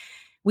was,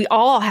 we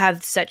all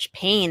have such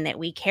pain that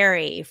we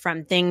carry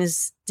from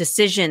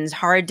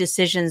hard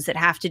decisions that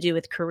have to do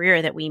with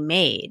career that we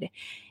made.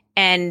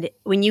 And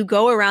when you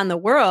go around the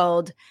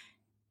world,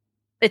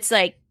 it's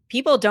like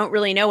people don't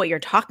really know what you're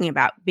talking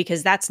about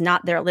because that's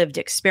not their lived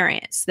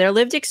experience. Their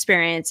lived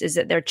experience is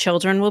that their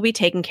children will be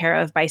taken care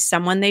of by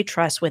someone they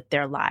trust with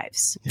their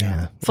lives.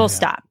 Yeah. Full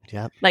stop.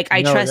 Yeah. Like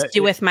I trust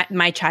you with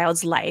my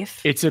child's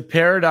life. It's a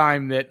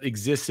paradigm that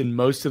exists in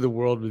most of the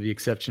world with the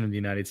exception of the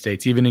United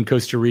States, even in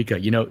Costa Rica.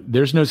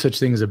 There's no such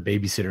thing as a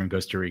babysitter in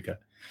Costa Rica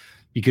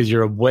because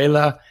your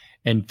abuela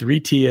and 3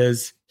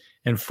 tias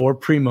and 4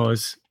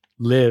 primos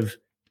live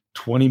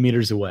 20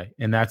 meters away.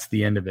 And that's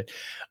the end of it.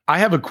 I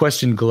have a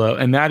question, Glo,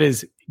 and that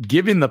is,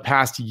 given the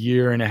past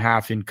year and a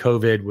half in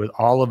COVID, with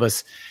all of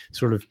us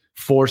sort of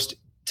forced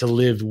to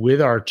live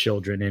with our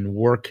children and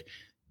work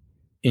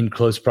in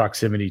close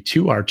proximity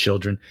to our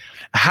children,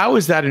 how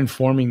is that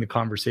informing the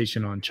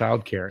conversation on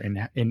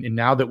childcare? And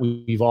now that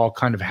we've all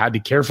kind of had to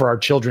care for our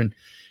children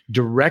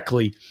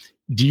directly,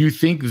 do you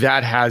think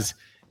that has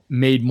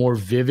made more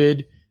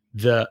vivid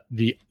the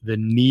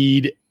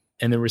need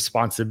and the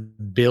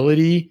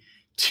responsibility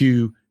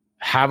to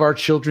have our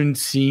children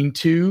seen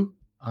to,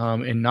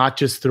 and not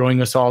just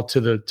throwing us all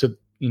to the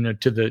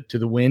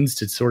winds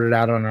to sort it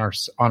out on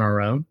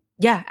our own?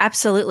 Yeah,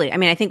 absolutely. I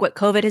mean, I think what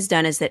COVID has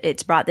done is that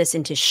it's brought this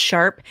into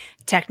sharp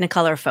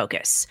Technicolor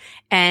focus,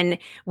 and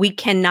we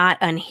cannot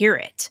unhear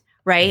it,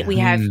 right? We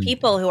have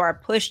people who are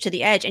pushed to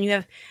the edge, and you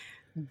have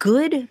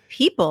good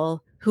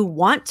people who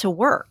want to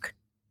work,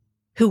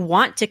 who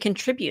want to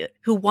contribute,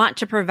 who want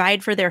to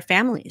provide for their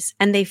families,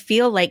 and they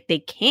feel like they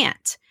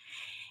can't.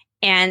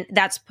 And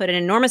that's put an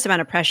enormous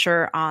amount of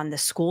pressure on the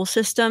school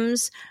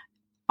systems,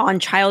 on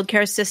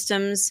childcare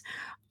systems.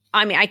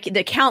 I mean,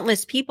 the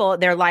countless people,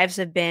 their lives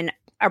have been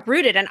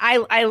uprooted. And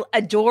I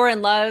adore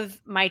and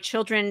love my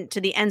children to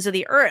the ends of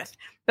the earth.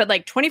 But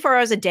like 24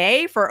 hours a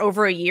day for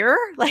over a year,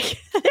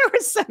 like there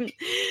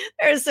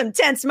was some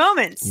tense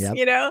moments,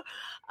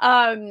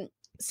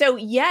 So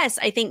yes,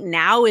 I think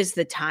now is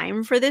the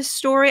time for this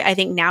story. I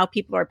think now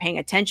people are paying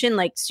attention.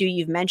 Like Sue,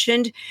 you've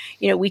mentioned,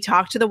 we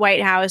talked to the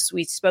White House.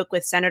 We spoke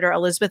with Senator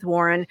Elizabeth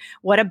Warren.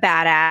 What a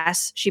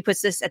badass. She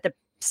puts this at the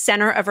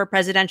center of her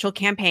presidential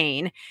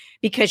campaign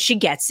because she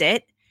gets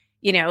it.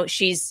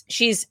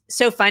 She's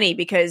so funny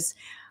because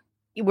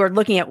we're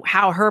looking at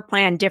how her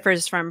plan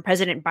differs from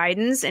President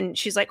Biden's. And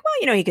she's like,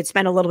 well, he could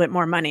spend a little bit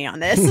more money on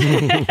this.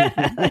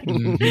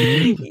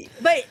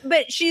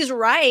 But she's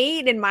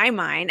right in my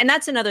mind. And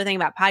that's another thing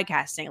about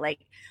podcasting.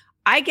 Like,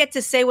 I get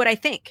to say what I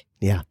think.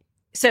 Yeah.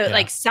 So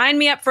like, sign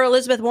me up for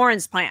Elizabeth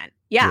Warren's plan.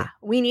 Yeah.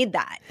 We need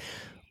that.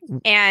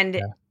 And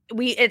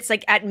it's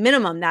like at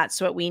minimum, that's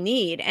what we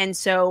need. And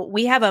so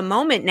we have a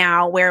moment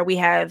now where we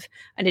have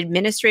an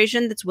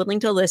administration that's willing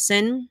to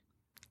listen,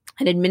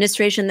 an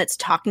administration that's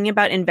talking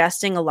about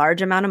investing a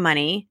large amount of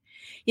money.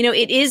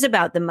 It is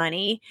about the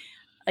money.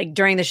 Like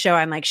during the show,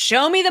 I'm like,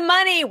 show me the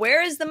money.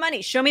 Where is the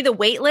money? Show me the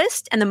wait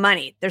list and the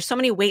money. There's so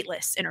many wait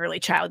lists in early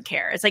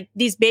childcare. It's like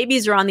these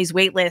babies are on these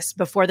wait lists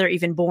before they're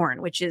even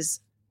born, which is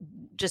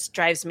just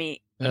drives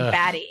me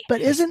batty.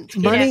 But isn't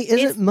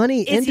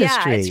money industry?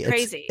 Yeah, it's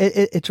crazy.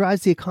 It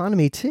drives the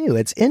economy too.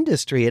 It's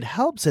industry. It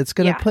helps. It's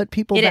going to put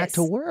people back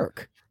to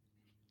work.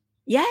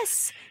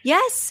 Yes.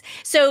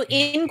 So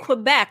in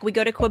Quebec, we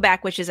go to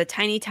Quebec, which is a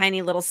tiny,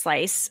 tiny little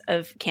slice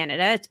of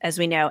Canada, as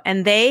we know.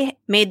 And they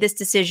made this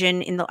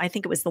decision I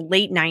think it was the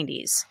late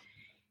 90s.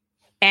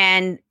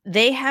 And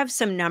they have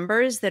some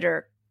numbers that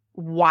are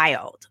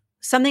wild.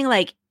 Something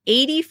like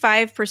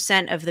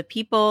 85% of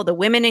the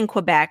women in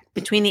Quebec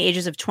between the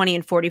ages of 20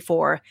 and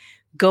 44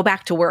 go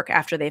back to work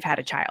after they've had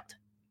a child.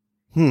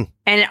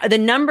 And the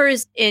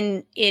numbers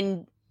in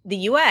the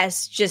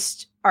US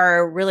just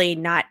are really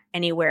not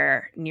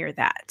anywhere near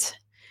that.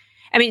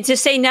 I mean, to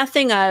say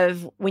nothing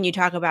of when you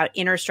talk about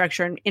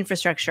infrastructure and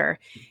infrastructure,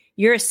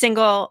 you're a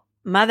single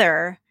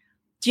mother.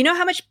 Do you know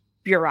how much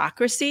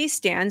bureaucracy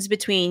stands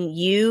between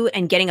you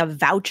and getting a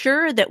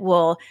voucher that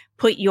will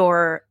put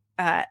your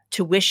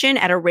tuition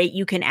at a rate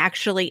you can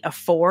actually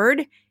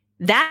afford?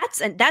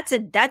 That's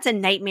a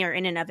nightmare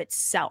in and of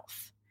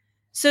itself.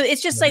 So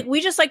it's just like,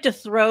 we just like to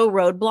throw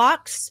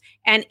roadblocks.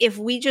 And if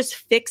we just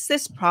fix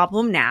this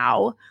problem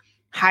now,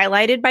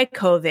 highlighted by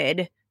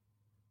COVID,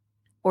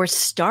 or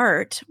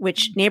start,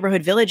 which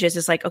Neighborhood Villages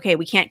is like, okay,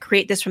 we can't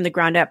create this from the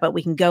ground up, but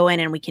we can go in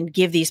and we can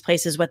give these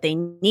places what they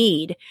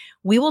need.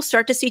 We will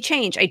start to see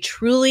change.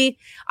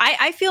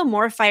 I feel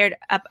more fired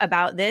up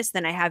about this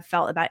than I have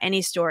felt about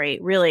any story,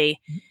 really,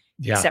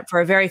 except for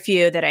a very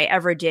few that I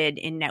ever did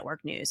in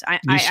network news.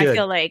 I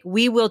feel like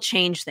we will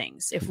change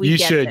things if we You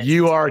get should. this.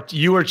 You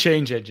are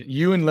change agent.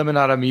 You and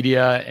Limonada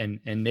Media and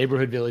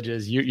Neighborhood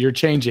Villages, you're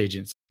change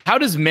agents. How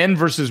does men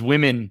versus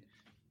women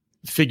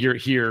figure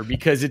here?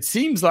 Because it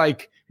seems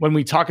like when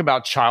we talk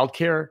about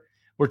childcare,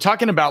 we're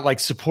talking about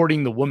like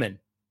supporting the woman,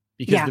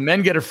 because the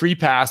men get a free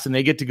pass and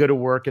they get to go to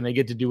work and they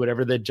get to do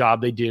whatever the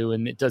job they do,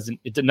 and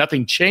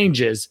nothing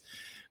changes.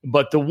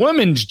 But the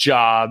woman's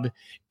job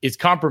is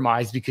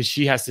compromised because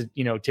she has to,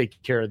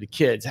 take care of the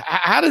kids.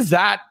 How does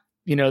that,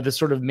 the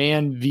sort of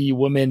man v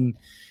woman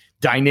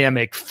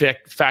dynamic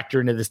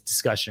factor into this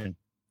discussion?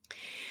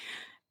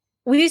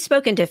 We've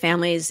spoken to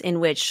families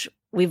in which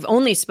we've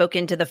only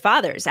spoken to the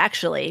fathers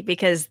actually,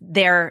 because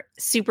they're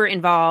super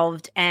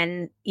involved.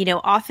 And,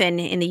 often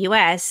in the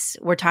US,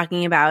 we're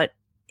talking about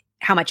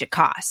how much it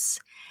costs.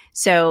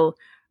 So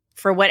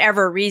for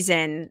whatever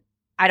reason,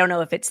 I don't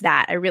know if it's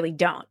that, I really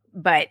don't,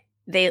 but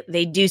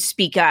they do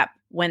speak up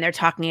when they're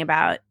talking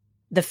about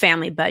the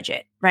family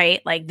budget,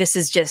 right? Like, this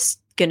is just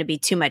going to be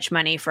too much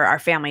money for our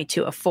family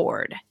to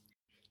afford.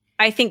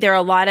 I think there are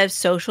a lot of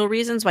social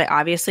reasons why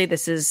obviously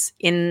this is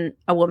in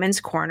a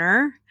woman's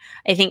corner.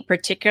 I think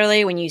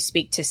particularly when you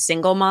speak to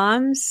single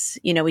moms,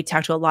 we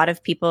talk to a lot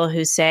of people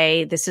who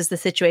say, this is the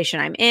situation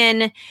I'm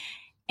in,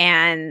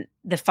 and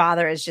the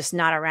father is just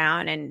not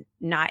around and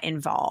not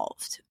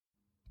involved.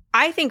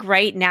 I think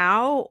right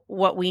now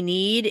what we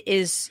need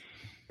is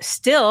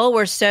still,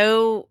 we're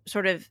so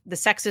sort of, the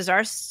sexes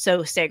are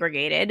so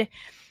segregated.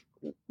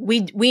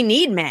 We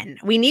need men.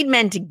 We need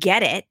men to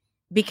get it,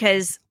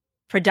 because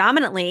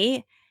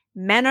predominantly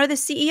men are the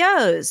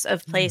CEOs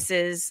of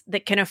places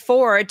that can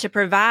afford to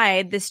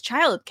provide this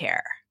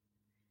childcare.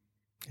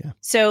 Yeah.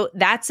 So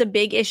that's a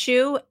big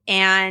issue.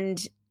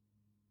 And,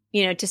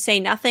 to say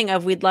nothing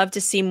of, we'd love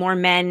to see more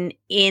men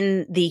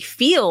in the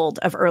field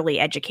of early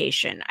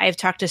education. I've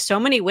talked to so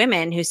many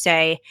women who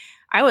say,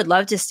 I would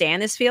love to stay in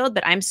this field,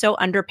 but I'm so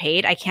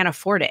underpaid, I can't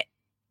afford it.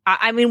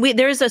 I mean,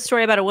 there's a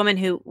story about a woman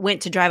who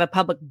went to drive a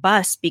public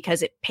bus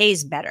because it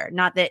pays better.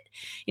 Not that,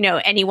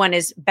 anyone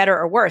is better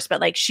or worse,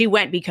 but like, she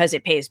went because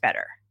it pays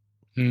better.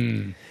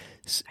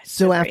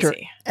 So after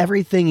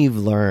everything you've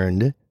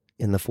learned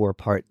in the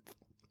 4-part,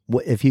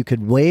 if you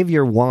could wave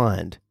your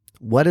wand,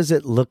 what does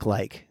it look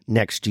like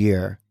next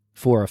year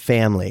for a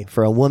family,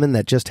 for a woman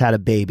that just had a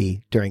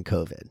baby during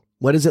COVID?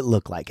 What does it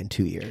look like in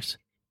 2 years?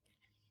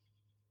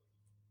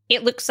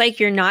 It looks like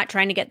you're not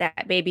trying to get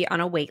that baby on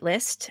a wait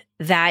list,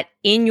 that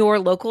in your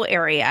local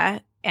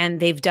area, and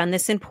they've done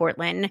this in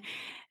Portland,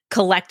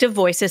 collective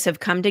voices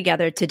have come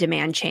together to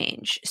demand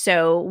change.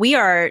 So we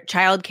are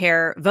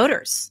childcare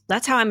voters.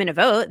 That's how I'm going to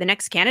vote. The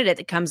next candidate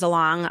that comes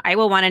along, I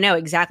will want to know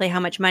exactly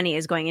how much money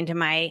is going into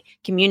my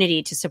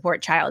community to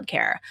support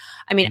childcare.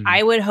 I mean,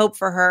 I would hope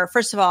for her,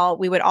 first of all,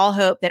 we would all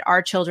hope that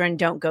our children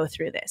don't go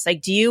through this.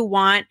 Like, do you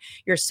want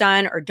your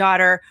son or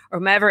daughter or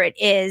whomever it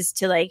is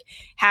to like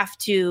have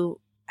to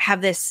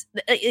have this?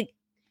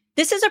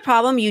 This is a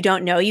problem you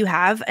don't know you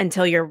have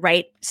until you're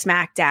right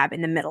smack dab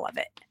in the middle of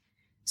it.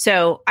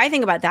 So I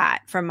think about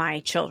that for my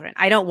children.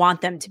 I don't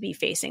want them to be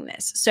facing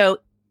this. So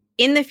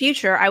in the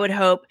future, I would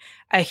hope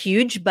a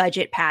huge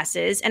budget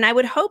passes. And I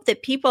would hope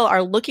that people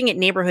are looking at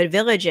neighborhood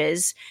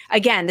villages.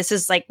 Again, this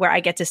is like where I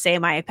get to say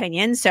my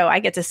opinion. So I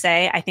get to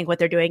say, I think what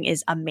they're doing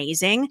is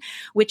amazing,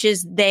 which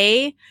is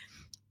they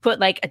put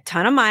like a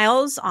ton of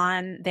miles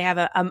on, they have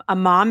a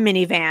mom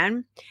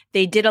minivan.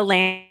 They did a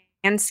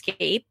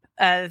landscape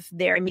of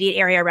their immediate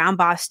area around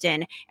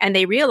Boston. And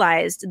they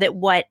realized that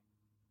what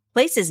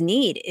places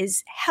need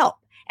is help.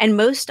 And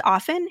most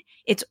often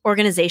it's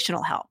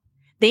organizational help.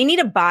 They need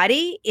a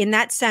body in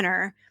that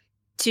center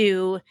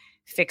to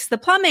fix the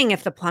plumbing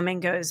if the plumbing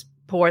goes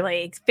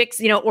poorly,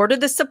 order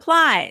the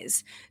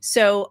supplies.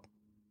 So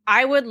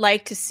I would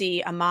like to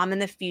see a mom in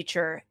the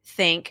future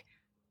think,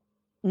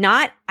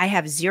 not I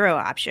have 0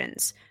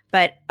 options,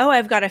 but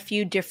I've got a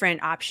few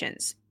different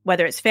options,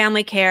 whether it's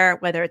family care,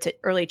 whether it's an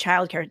early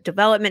child care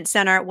development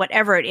center,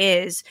 whatever it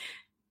is.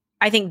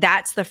 I think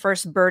that's the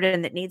first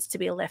burden that needs to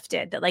be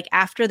lifted. That like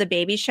after the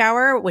baby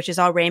shower, which is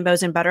all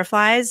rainbows and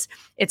butterflies,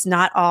 it's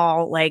not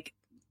all like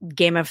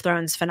Game of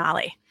Thrones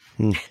finale.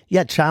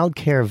 Yeah, child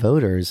care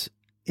voters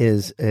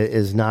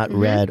is not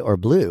red or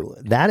blue.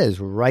 That is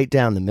right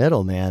down the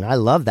middle, man. I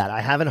love that. I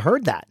haven't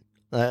heard that.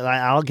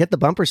 I'll get the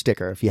bumper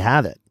sticker if you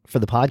have it for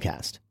the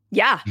podcast.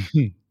 Yeah,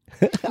 we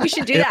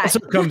should do that.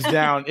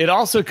 It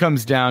also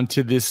comes down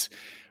to this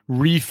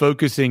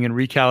refocusing and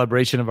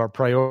recalibration of our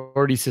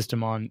priority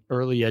system on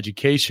early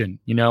education.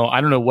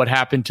 I don't know what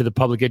happened to the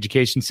public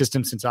education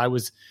system since I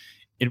was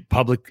in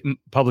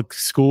public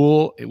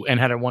school and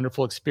had a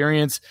wonderful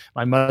experience.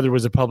 My mother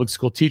was a public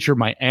school teacher.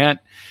 My aunt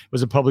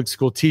was a public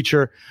school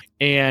teacher.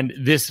 And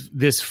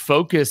this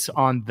focus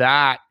on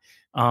that,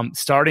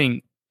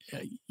 starting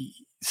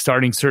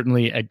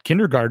certainly at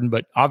kindergarten,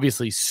 but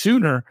obviously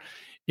sooner,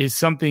 is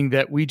something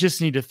that we just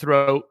need to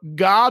throw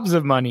gobs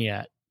of money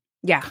at.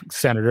 Yeah.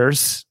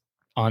 Senators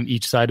on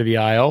each side of the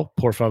aisle,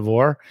 por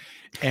favor.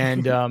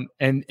 And the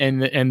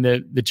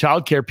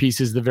childcare piece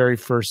is the very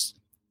first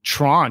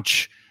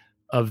tranche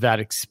of that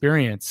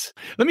experience.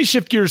 Let me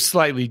shift gears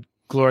slightly,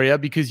 Gloria,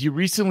 because you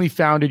recently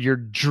founded your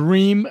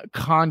dream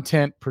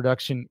content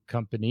production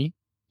company,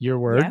 your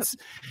words,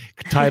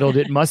 titled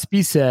It Must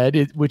Be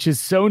Said, which is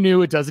so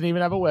new, it doesn't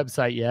even have a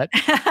website yet.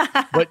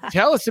 But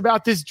tell us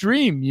about this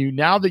dream,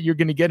 now that you're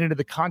going to get into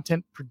the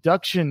content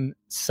production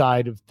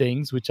side of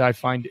things, which I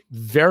find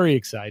very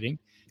exciting.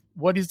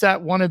 What does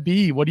that want to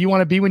be? What do you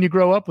want to be when you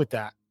grow up with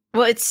that?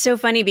 Well, it's so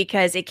funny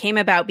because it came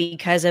about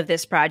because of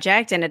this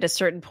project. And at a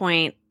certain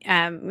point,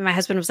 my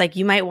husband was like,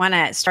 you might want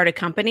to start a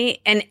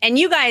company. And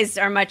you guys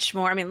are much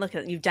more, I mean, look,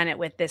 you've done it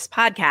with this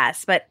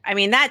podcast. But I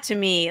mean, that to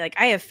me, like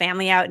I have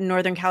family out in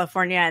Northern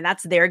California and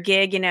that's their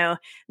gig. You know,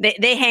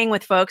 they hang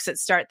with folks that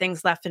start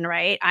things left and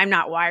right. I'm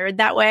not wired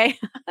that way.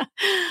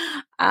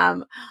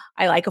 I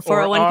like a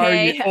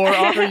 401k. Or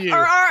are you?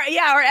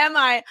 or am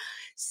I?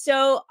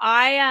 So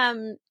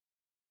I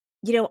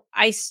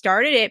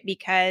started it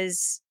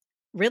because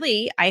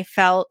really, I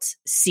felt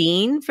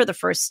seen for the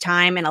first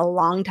time in a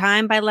long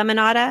time by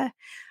Lemonada.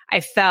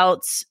 I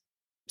felt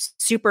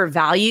super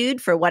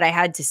valued for what I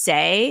had to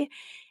say.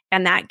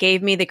 And that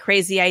gave me the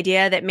crazy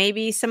idea that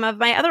maybe some of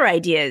my other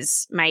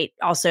ideas might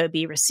also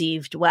be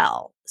received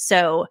well.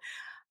 So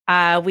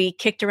we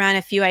kicked around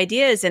a few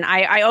ideas. And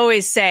I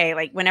always say,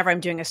 like, whenever I'm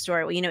doing a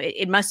story, well,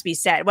 it must be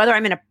said, whether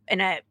I'm in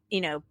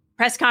a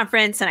press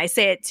conference and I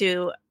say it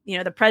to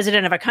the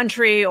president of a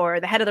country or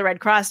the head of the Red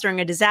Cross during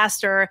a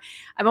disaster,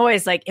 I'm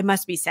always like, it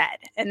must be said.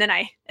 And then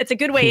it's a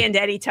good way into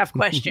any tough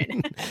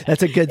question.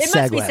 That's a good segue. It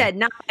must be said,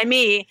 not by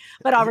me,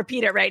 but I'll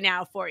repeat it right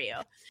now for you.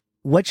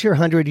 What's your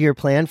 100-year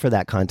plan for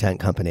that content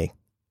company?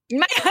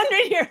 My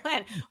 100-year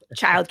plan,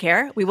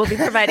 childcare. We will be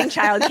providing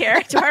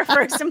childcare to our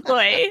first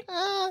employee.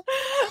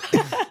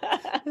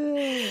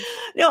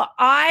 No,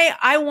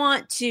 I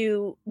want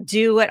to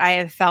do what I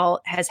have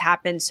felt has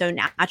happened so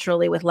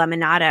naturally with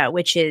Lemonada,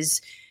 which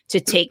is to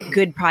take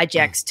good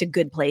projects to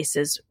good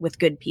places with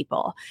good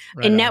people.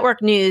 Right. In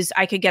network news,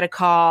 I could get a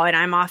call and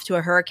I'm off to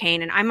a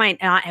hurricane and I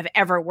might not have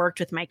ever worked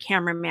with my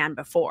cameraman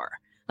before.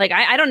 Like,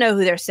 I don't know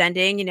who they're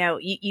sending.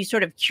 You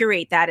sort of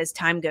curate that as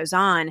time goes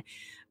on.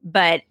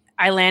 But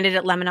I landed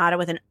at Lemonada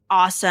with an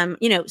awesome,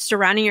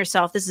 surrounding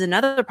yourself. This is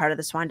another part of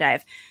the Swan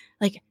Dive.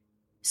 Like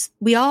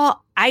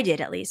I did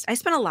at least. I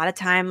spent a lot of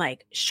time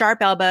like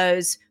sharp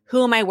elbows.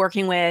 Who am I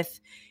working with?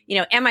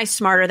 Am I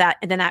smarter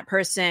than that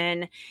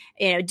person?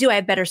 Do I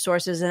have better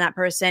sources than that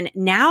person?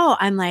 Now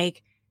I'm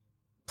like,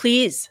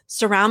 please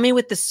surround me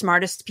with the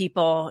smartest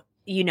people.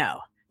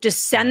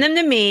 Just send them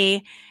to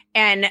me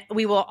and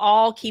we will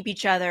all keep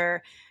each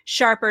other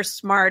sharper,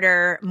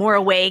 smarter, more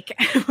awake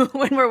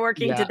when we're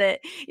working into the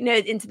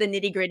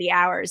nitty gritty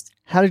hours.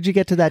 How did you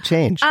get to that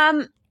change?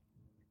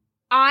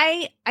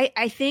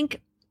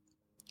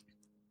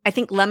 I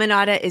think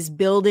Lemonada is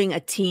building a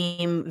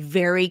team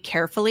very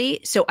carefully.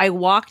 So I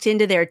walked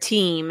into their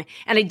team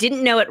and I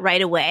didn't know it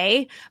right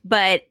away,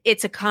 but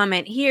it's a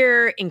comment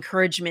here,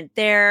 encouragement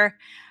there.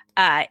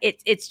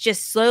 It's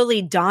just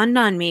slowly dawned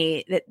on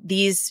me that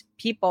these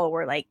people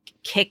were like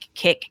kick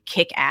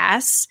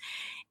ass.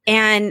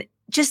 And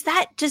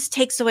that just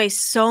takes away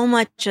so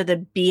much of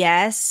the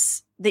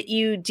BS that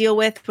you deal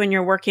with when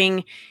you're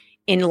working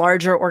in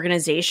larger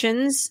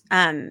organizations.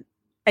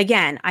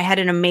 Again, I had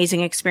an amazing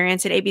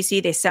experience at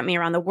ABC. They sent me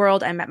around the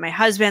world. I met my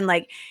husband,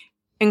 like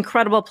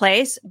incredible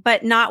place,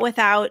 but not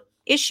without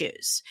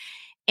issues.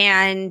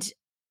 And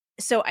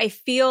so I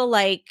feel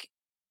like,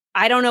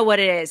 I don't know what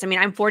it is. I mean,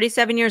 I'm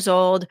 47 years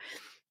old.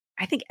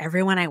 I think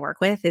everyone I work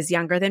with is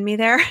younger than me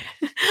there.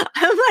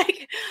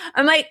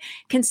 I'm like,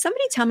 can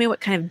somebody tell me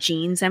what kind of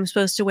jeans I'm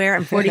supposed to wear?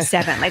 I'm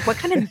 47. Like, what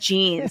kind of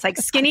jeans? Like,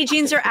 skinny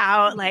jeans are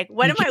out. Like,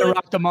 what am I?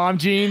 Rock the mom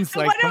jeans?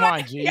 Like, come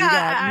on, G.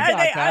 Yeah,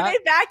 are they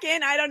back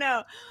in? I don't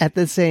know. At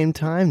the same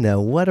time, though,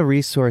 what a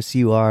resource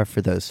you are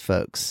for those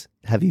folks.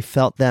 Have you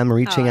felt them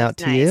reaching out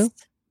to you?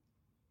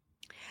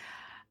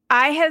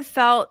 I have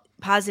felt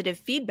positive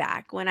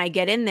feedback when I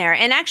get in there.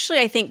 And actually,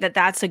 I think that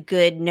that's a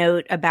good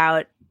note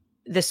about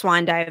the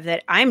Swan Dive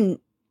that I'm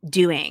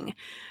doing,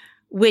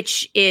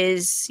 which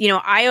is,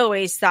 I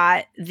always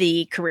thought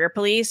the career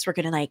police were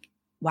going to like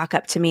walk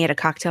up to me at a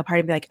cocktail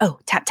party and be like, oh,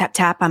 tap, tap,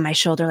 tap on my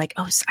shoulder. Like,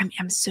 oh,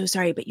 I'm so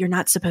sorry, but you're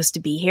not supposed to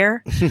be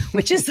here,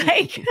 which is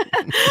like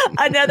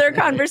another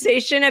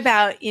conversation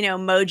about,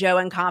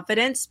 mojo and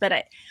confidence.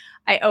 But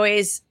I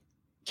always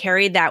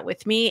carried that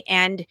with me.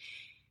 And,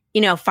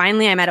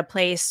 finally I'm at a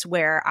place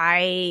where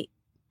I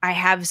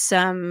have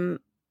some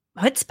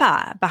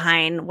chutzpah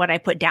behind what I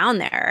put down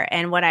there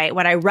and what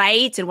I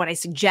write and what I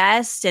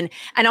suggest. And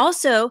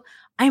also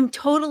I'm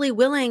totally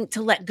willing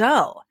to let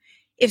go.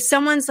 If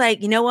someone's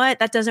like, you know what,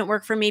 that doesn't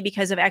work for me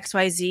because of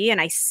XYZ. And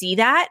I see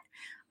that,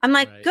 I'm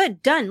like, right.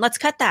 Good, done. Let's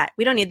cut that.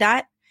 We don't need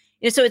that.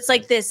 So it's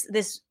like this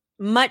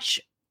much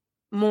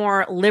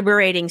more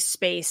liberating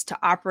space to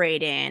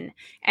operate in.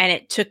 And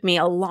it took me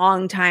a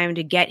long time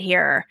to get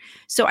here.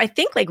 So I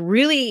think like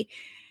really,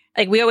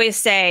 like we always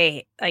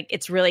say, like,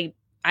 it's really,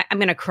 I'm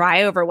going to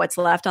cry over what's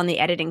left on the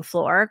editing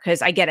floor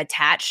because I get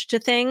attached to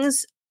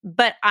things,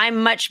 but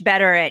I'm much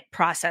better at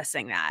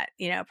processing that,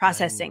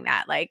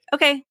 that like,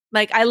 okay,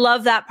 like I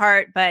love that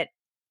part, but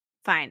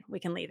fine, we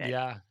can leave it.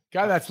 Yeah.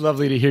 God, that's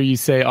lovely to hear you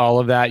say all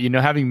of that.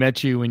 Having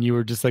met you when you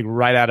were just like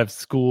right out of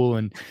school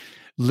and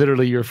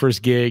literally your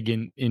first gig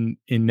in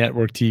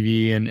network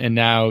TV. And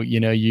now,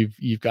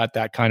 you've got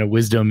that kind of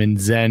wisdom and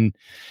Zen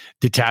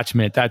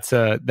detachment. That's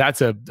a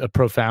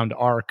profound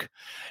arc.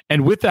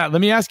 And with that,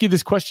 let me ask you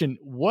this question.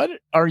 What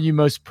are you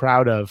most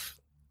proud of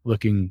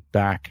looking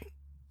back?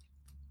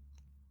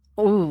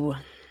 Ooh,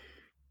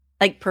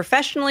 like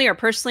professionally or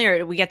personally,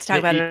 or we get to talk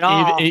about it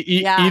all?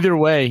 Either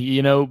way,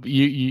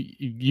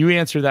 you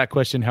answer that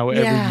question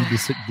however you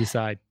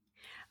decide.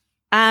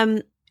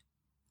 I'm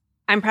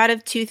proud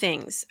of two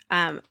things.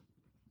 I'm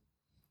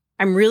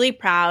really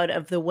proud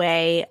of the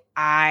way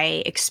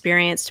I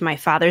experienced my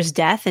father's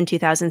death in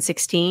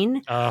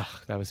 2016. Oh,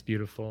 that was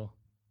beautiful.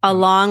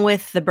 Along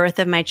with the birth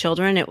of my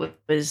children, it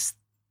was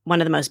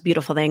one of the most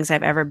beautiful things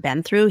I've ever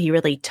been through. He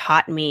really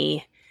taught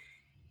me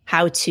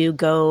how to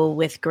go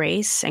with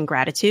grace and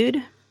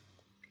gratitude.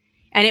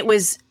 And it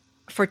was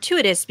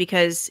fortuitous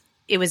because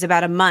it was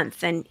about a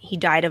month and he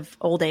died of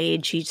old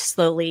age. He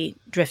slowly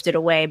drifted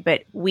away,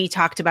 but we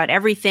talked about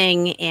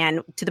everything,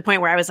 and to the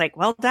point where I was like,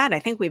 well, Dad, I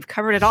think we've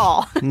covered it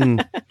all.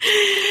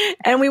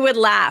 And we would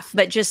laugh,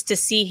 but just to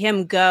see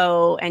him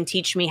go and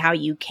teach me how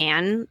you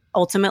can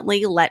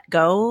ultimately let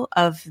go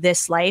of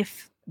this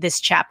life,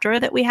 this chapter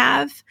that we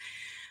have,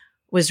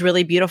 was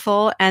really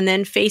beautiful. And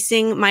then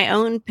facing my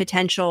own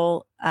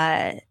potential,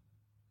 I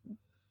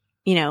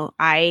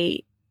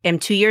am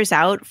 2 years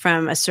out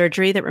from a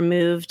surgery that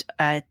removed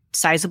a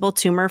sizable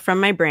tumor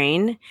from my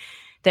brain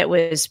that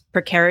was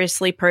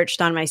precariously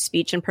perched on my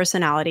speech and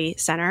personality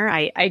center.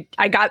 I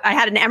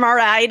had an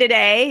MRI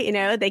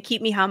today. They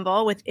keep me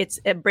humble with it's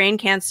a brain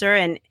cancer,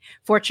 and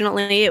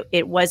fortunately,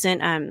 it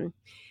wasn't,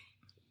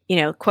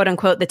 quote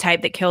unquote, the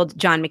type that killed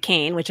John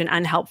McCain, which an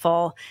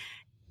unhelpful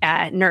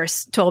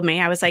nurse told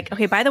me. I was like,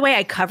 okay, by the way,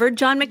 I covered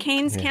John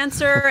McCain's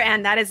cancer,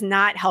 and that is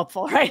not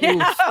helpful right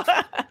now.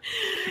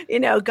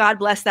 God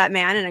bless that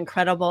man, an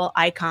incredible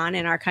icon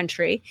in our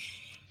country.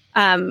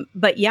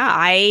 But yeah,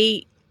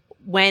 I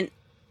went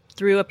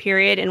through a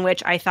period in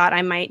which I thought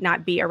I might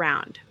not be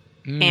around.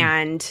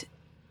 And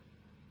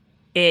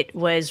it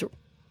was,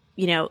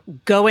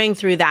 going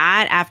through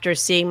that after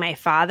seeing my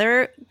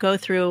father go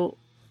through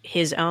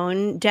his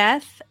own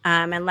death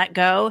and let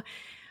go.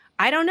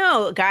 I don't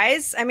know,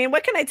 guys. I mean,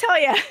 what can I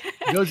tell you?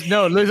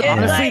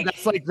 Honestly,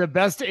 that's like the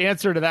best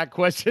answer to that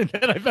question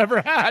that I've ever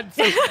had.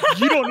 So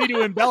you don't need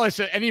to embellish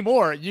it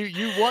anymore.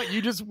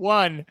 You just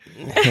won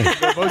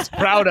the most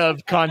proud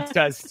of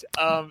contest.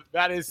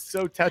 That is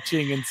so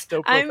touching and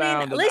so profound.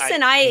 I mean, listen,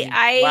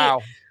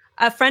 wow.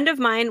 A friend of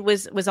mine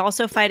was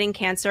also fighting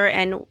cancer,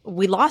 and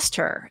we lost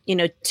her,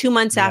 2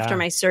 months after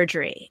my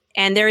surgery.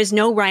 And there is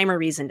no rhyme or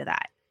reason to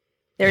that.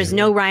 There's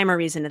no rhyme or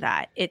reason to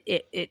that.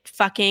 It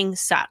fucking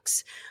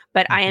sucks.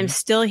 But I am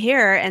still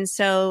here. And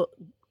so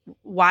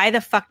why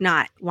the fuck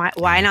not?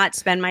 Why not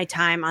spend my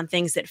time on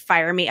things that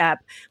fire me up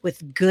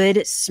with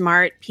good,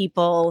 smart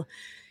people?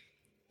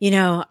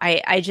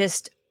 I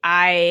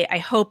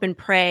hope and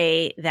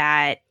pray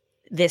that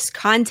this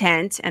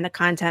content and the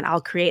content I'll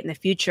create in the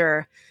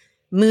future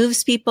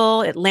moves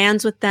people, it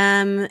lands with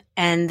them,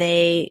 and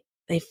we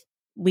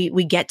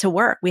get to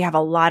work. We have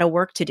a lot of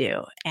work to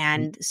do.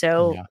 And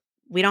so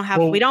you don't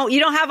have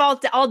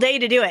all day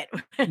to do it.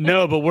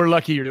 No, but we're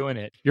lucky you're doing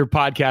it. Your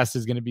podcast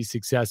is going to be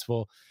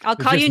successful. I'll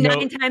call you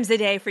 9 times a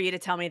day for you to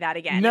tell me that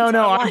again. No,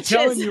 I'm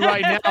telling you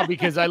right now,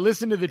 because I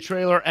listened to the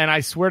trailer and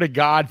I swear to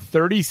God,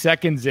 30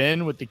 seconds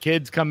in with the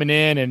kids coming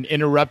in and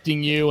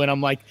interrupting you. And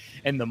I'm like,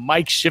 and the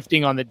mic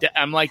shifting on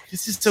I'm like,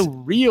 this is so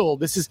real.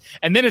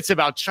 And then it's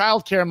about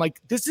childcare. I'm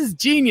like, this is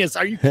genius.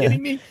 Are you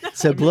kidding me?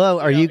 So Blow,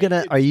 are you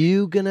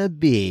going to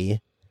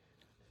be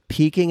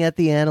peeking at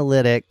the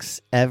analytics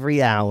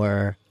every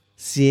hour,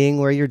 seeing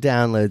where your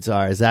downloads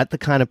are? Is that the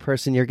kind of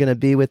person you're going to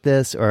be with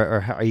this,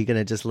 or are you going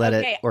to just let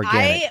it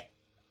organic?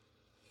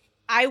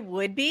 I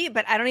would be,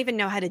 but I don't even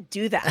know how to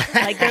do that.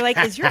 Like, they're like,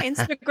 is your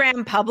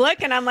Instagram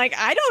public? And I'm like,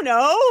 I don't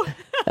know.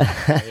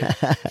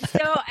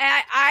 So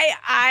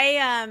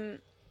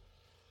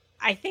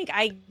I think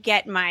I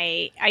get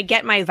my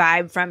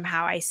vibe from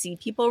how I see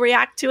people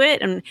react to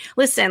it. And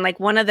listen, like,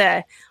 one of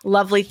the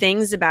lovely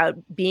things about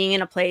being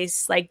in a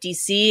place like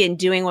DC and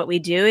doing what we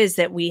do is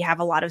that we have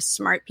a lot of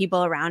smart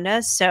people around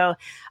us. So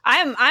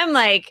I'm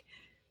like,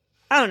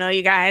 I don't know,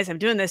 you guys, I'm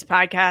doing this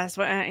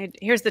podcast.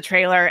 Here's the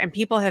trailer, and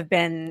people have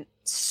been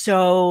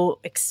so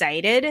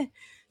excited.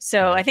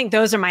 So I think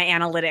those are my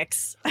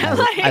analytics.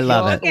 I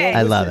love it. Okay.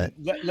 I love it.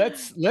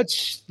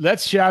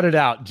 Let's shout it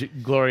out,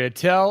 Gloria.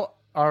 Tell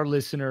our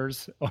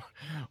listeners,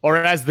 or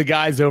as the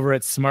guys over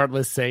at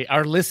Smartless say,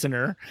 our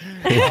listener.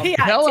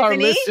 Tell our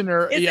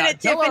listener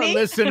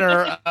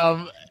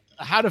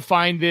how to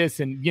find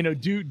this, and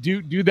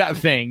do that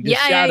thing.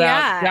 Just shout it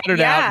out,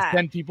 and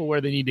send people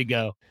where they need to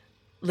go.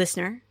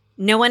 Listener,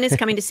 No One Is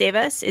Coming to Save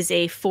Us is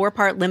a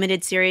 4-part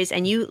limited series,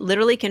 and you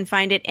literally can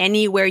find it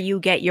anywhere you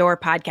get your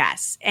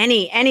podcasts.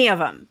 Any of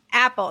them.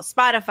 Apple,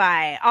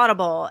 Spotify,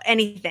 Audible,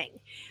 anything.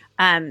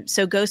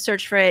 So go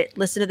search for it.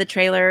 Listen to the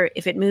trailer.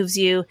 If it moves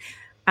you,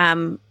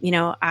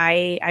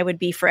 I would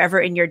be forever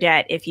in your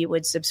debt if you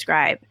would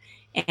subscribe.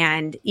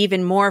 And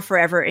even more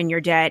forever in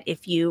your debt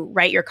if you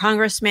write your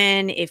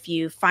congressman, if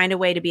you find a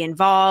way to be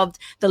involved.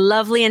 The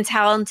lovely and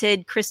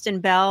talented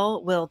Kristen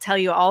Bell will tell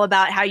you all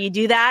about how you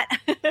do that.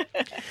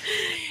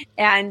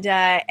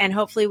 And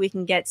hopefully we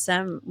can get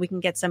some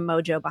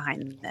mojo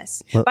behind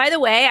this. Well, by the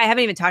way, I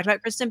haven't even talked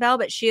about Kristen Bell,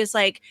 but she is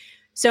like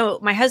So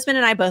my husband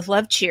and I both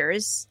love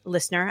Cheers.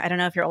 Listener, I don't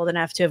know if you're old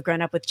enough to have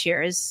grown up with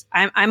Cheers.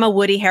 I'm a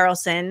Woody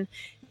Harrelson.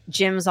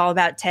 Jim's all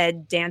about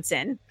Ted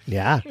Danson.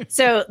 Yeah.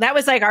 So that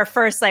was like our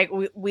first, like,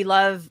 we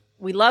love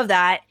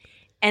that.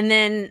 And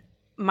then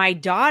my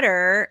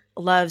daughter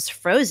loves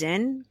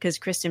Frozen because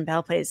Kristen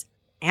Bell plays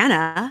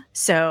Anna.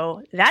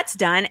 So that's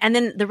done. And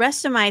then the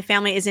rest of my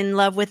family is in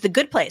love with The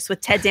Good Place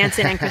with Ted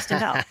Danson and Kristen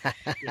Bell.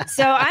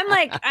 So I'm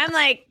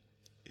like,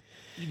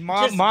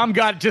 Mom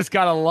just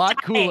got a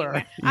lot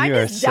cooler. I'm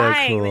just so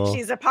dying cool. that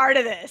she's a part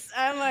of this.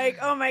 I'm like,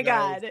 oh my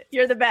God,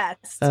 you're the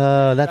best.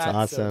 Oh, that's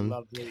awesome. So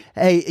lovely.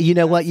 Hey, you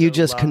know what? You so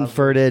just lovely.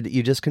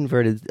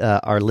 converted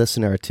our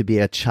listener to be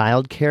a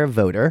child care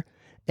voter.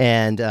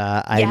 And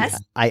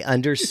Yes. I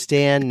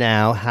understand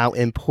now how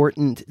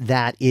important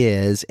that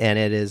is. And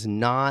it is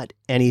not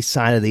any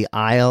side of the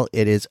aisle.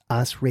 It is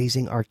us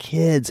raising our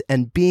kids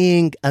and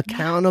being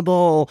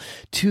accountable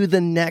to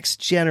the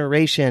next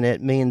generation.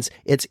 It means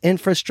it's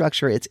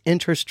infrastructure, it's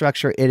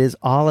infrastructure. It is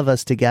all of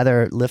us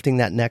together lifting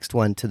that next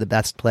one to the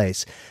best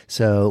place.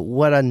 So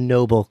what a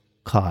noble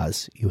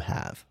cause you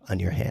have on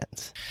your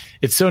hands.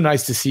 It's so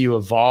nice to see you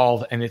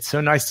evolve, and it's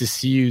so nice to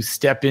see you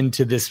step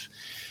into this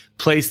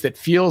place that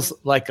feels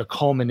like a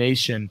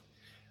culmination.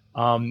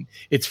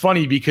 It's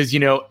funny because,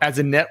 as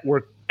a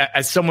network,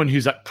 as someone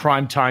who's at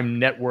primetime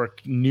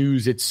network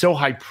news, it's so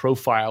high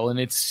profile and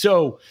it's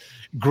so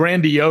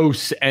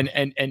grandiose, and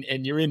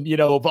you're in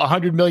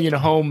 100 million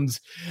homes,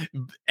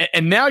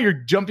 and now you're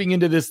jumping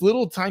into this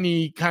little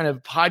tiny kind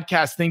of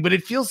podcast thing, but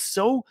it feels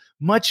so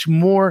much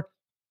more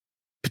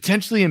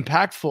potentially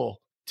impactful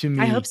to me.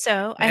 I hope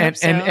so.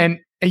 And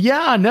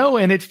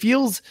it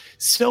feels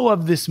so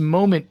of this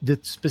moment, the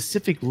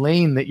specific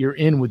lane that you're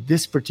in with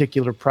this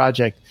particular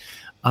project.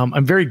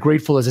 I'm very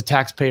grateful as a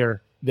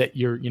taxpayer that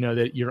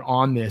you're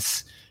on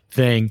this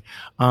thing.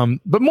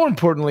 But more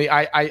importantly,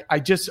 I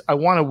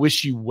want to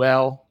wish you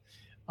well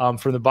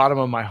from the bottom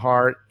of my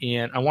heart,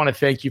 and I want to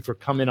thank you for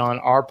coming on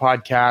our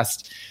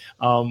podcast.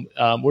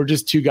 We're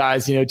just two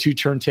guys, two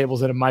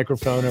turntables and a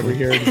microphone over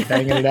here, just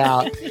banging it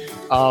out.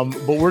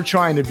 But we're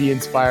trying to be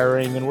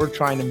inspiring, and we're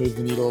trying to move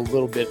the needle a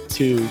little bit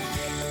too.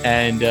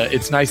 And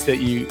it's nice that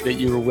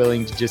you were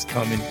willing to just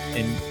come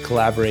and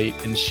collaborate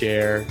and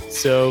share.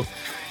 So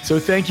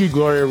thank you,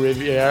 Gloria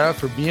Riviera,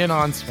 for being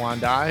on Swan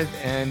Dive.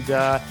 And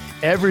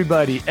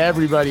everybody,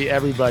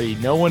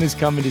 no one is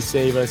coming to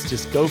save us.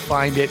 Just go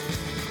find it,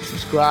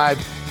 subscribe,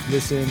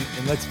 listen,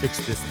 and let's fix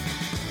this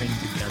thing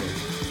together.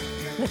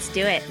 Let's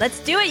do it. Let's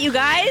do it, you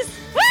guys.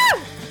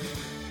 Woo!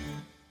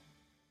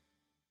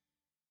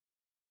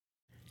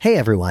 Hey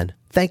everyone,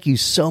 thank you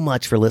so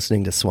much for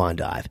listening to Swan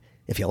Dive.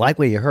 If you like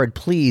what you heard,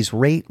 please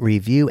rate,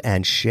 review,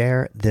 and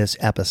share this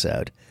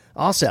episode.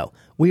 Also,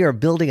 we are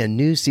building a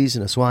new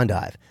season of Swan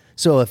Dive.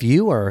 So if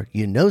you or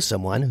you know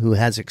someone who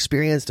has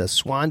experienced a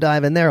swan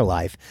dive in their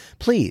life,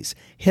 please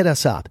hit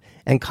us up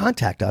and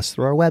contact us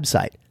through our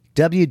website,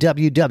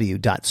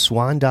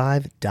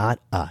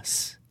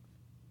 www.swandive.us.